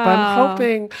subject.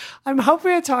 But I'm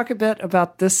hoping to talk a bit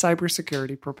about this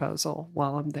cybersecurity proposal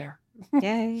while I'm there.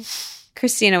 Yay.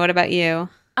 Christina, what about you?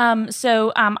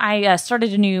 So I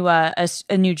started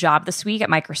a new job this week at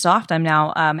Microsoft. I'm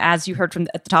now, as you heard from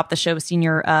at the top of the show, a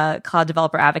senior cloud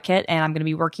developer advocate, and I'm going to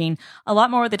be working a lot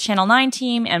more with the Channel 9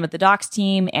 team and with the Docs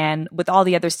team and with all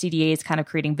the other CDAs, kind of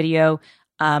creating video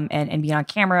and being on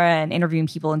camera and interviewing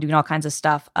people and doing all kinds of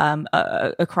stuff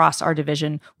across our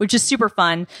division, which is super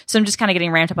fun. So I'm just kind of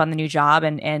getting ramped up on the new job,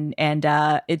 and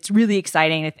it's really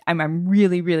exciting. I'm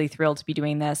really, really thrilled to be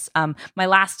doing this. My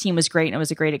last team was great and it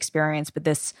was a great experience, but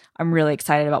this, I'm really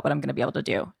excited about what I'm going to be able to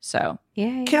do. So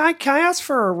yeah. Can I ask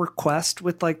for a request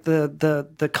with like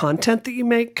the content that you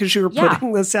make, because you were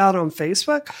putting this out on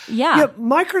Facebook? Yeah.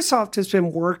 Microsoft has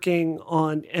been working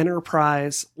on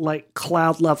enterprise like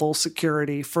cloud level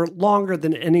security for longer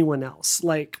than anyone else.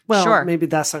 Like, well, sure. Maybe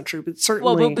that's not true, but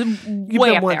certainly you've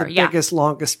been one of the biggest,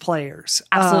 longest players.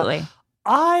 Absolutely.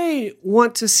 I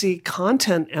want to see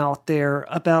content out there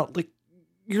about like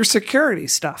your security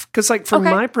stuff. Because like from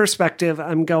my perspective,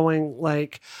 I'm going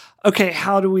like, okay,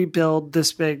 how do we build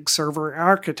this big server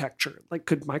architecture? Like,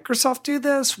 could Microsoft do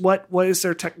this? What is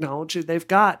their technology they've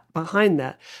got behind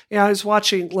that? Yeah, I was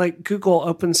watching like Google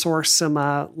open source some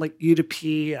like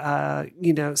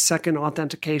UDP, second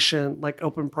authentication, like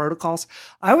open protocols.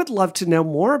 I would love to know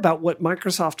more about what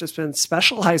Microsoft has been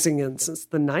specializing in since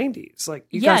the 90s. Like,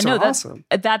 you guys are awesome.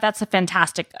 That's a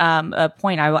fantastic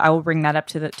point. I will bring that up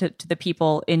to the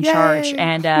people in charge,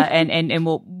 and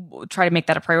we'll try to make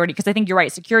that a priority, because I think you're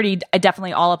right. Security,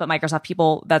 definitely all up at Microsoft.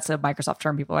 People, that's a Microsoft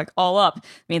term. People are like, all up. It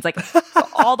means like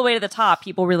all the way to the top.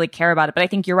 People really care about it. But I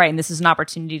think you're right. And this is an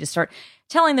opportunity to start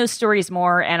telling those stories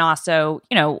more. And also,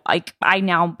 like I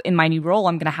now in my new role,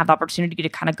 I'm going to have the opportunity to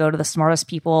kind of go to the smartest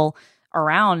people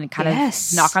around and kind of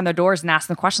knock on their doors and ask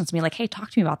them questions and be like, hey, talk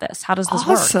to me about this. How does this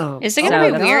work? Is it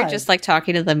going to be weird just like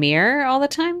talking to the mirror all the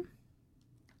time?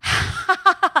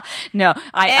 No,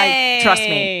 I trust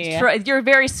me. You're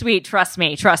very sweet. Trust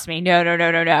me.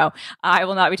 No. I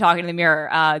will not be talking to the mirror.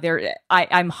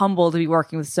 I'm humbled to be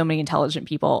working with so many intelligent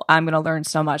people. I'm going to learn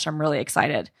so much. I'm really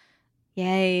excited.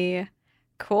 Yay.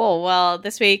 Cool. Well,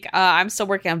 this week I'm still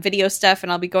working on video stuff,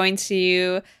 and I'll be going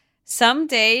to some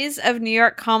days of New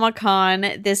York Comic Con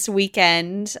this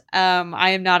weekend. I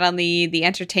am not on the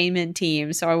entertainment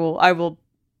team, so I will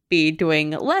be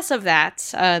doing less of that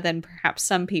than perhaps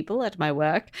some people at my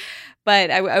work, but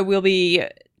I will be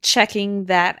checking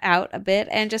that out a bit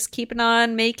and just keeping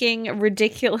on making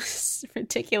ridiculous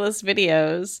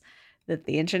videos that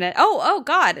the internet. Oh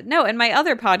God, no! And my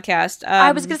other podcast,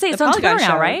 I was going to say it's on Twitter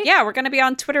now, right? Yeah, we're going to be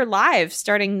on Twitter Live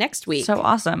starting next week. So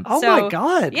awesome! Oh my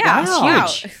God! Yeah, wow.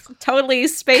 huge. Totally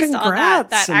spaced on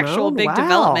that Simone. actual big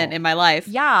development in my life.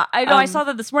 Yeah, I know. I saw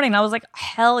that this morning. And I was like,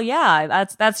 hell yeah,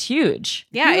 that's huge.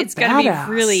 Yeah, You're it's going to be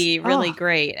really, badass. really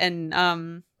great, and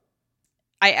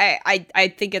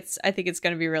I think it's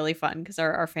going to be really fun because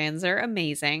our fans are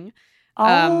amazing.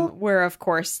 Where of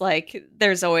course, like,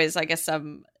 there's always, I guess,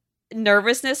 some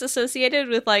nervousness associated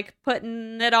with like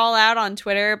putting it all out on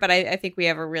Twitter, but I think we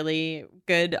have a really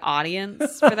good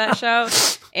audience for that show.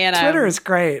 And Twitter is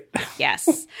great.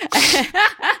 Yes.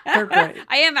 They're great.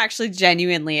 I am actually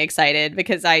genuinely excited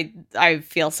because I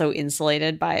feel so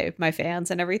insulated by my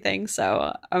fans and everything.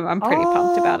 So I'm pretty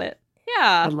pumped about it.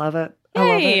 Yeah. I love it.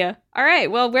 Hey. All right.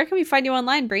 Well, where can we find you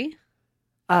online, Brie?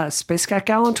 Space Cat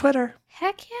Gal on Twitter.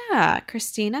 Heck yeah.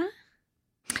 Christina?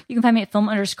 You can find me at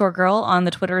film_girl on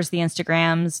the Twitters, the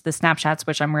Instagrams, the Snapchats,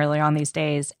 which I'm really on these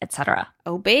days, etc.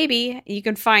 Oh, baby. You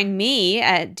can find me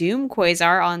at Doom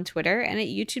Quasar on Twitter and at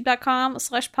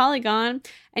youtube.com/Polygon.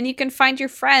 And you can find your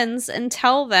friends and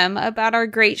tell them about our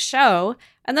great show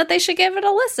and that they should give it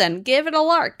a listen. Give it a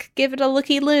lark. Give it a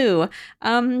looky-loo.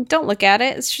 Don't look at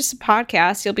it. It's just a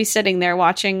podcast. You'll be sitting there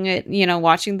watching it,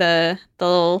 watching the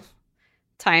little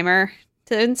timer.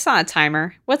 It's not a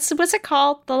timer. What's it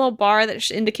called? The little bar that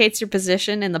indicates your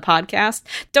position in the podcast.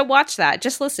 Don't watch that.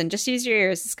 Just listen. Just use your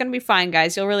ears. It's going to be fine,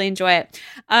 guys. You'll really enjoy it.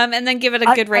 And then give it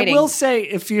a good rating. I will say,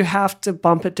 if you have to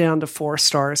bump it down to 4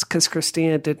 stars because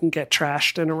Christina didn't get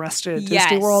trashed and arrested at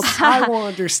Disney World, I will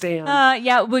understand.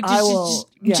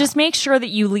 Just make sure that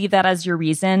you leave that as your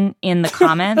reason in the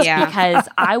comments because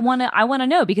I want to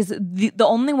know, because the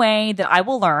only way that I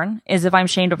will learn is if I'm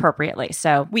shamed appropriately.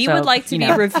 So we would like to be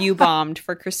review bombed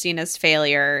for Christina's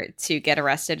failure to get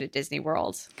arrested at Disney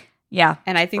World. Yeah.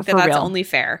 And I think that's only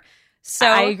fair. So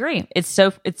I agree. It's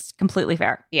completely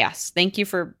fair. Yes. Thank you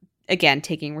for, again,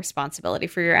 taking responsibility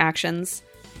for your actions.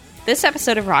 This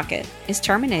episode of Rocket is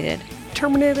terminated.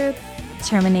 Terminated.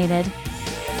 Terminated.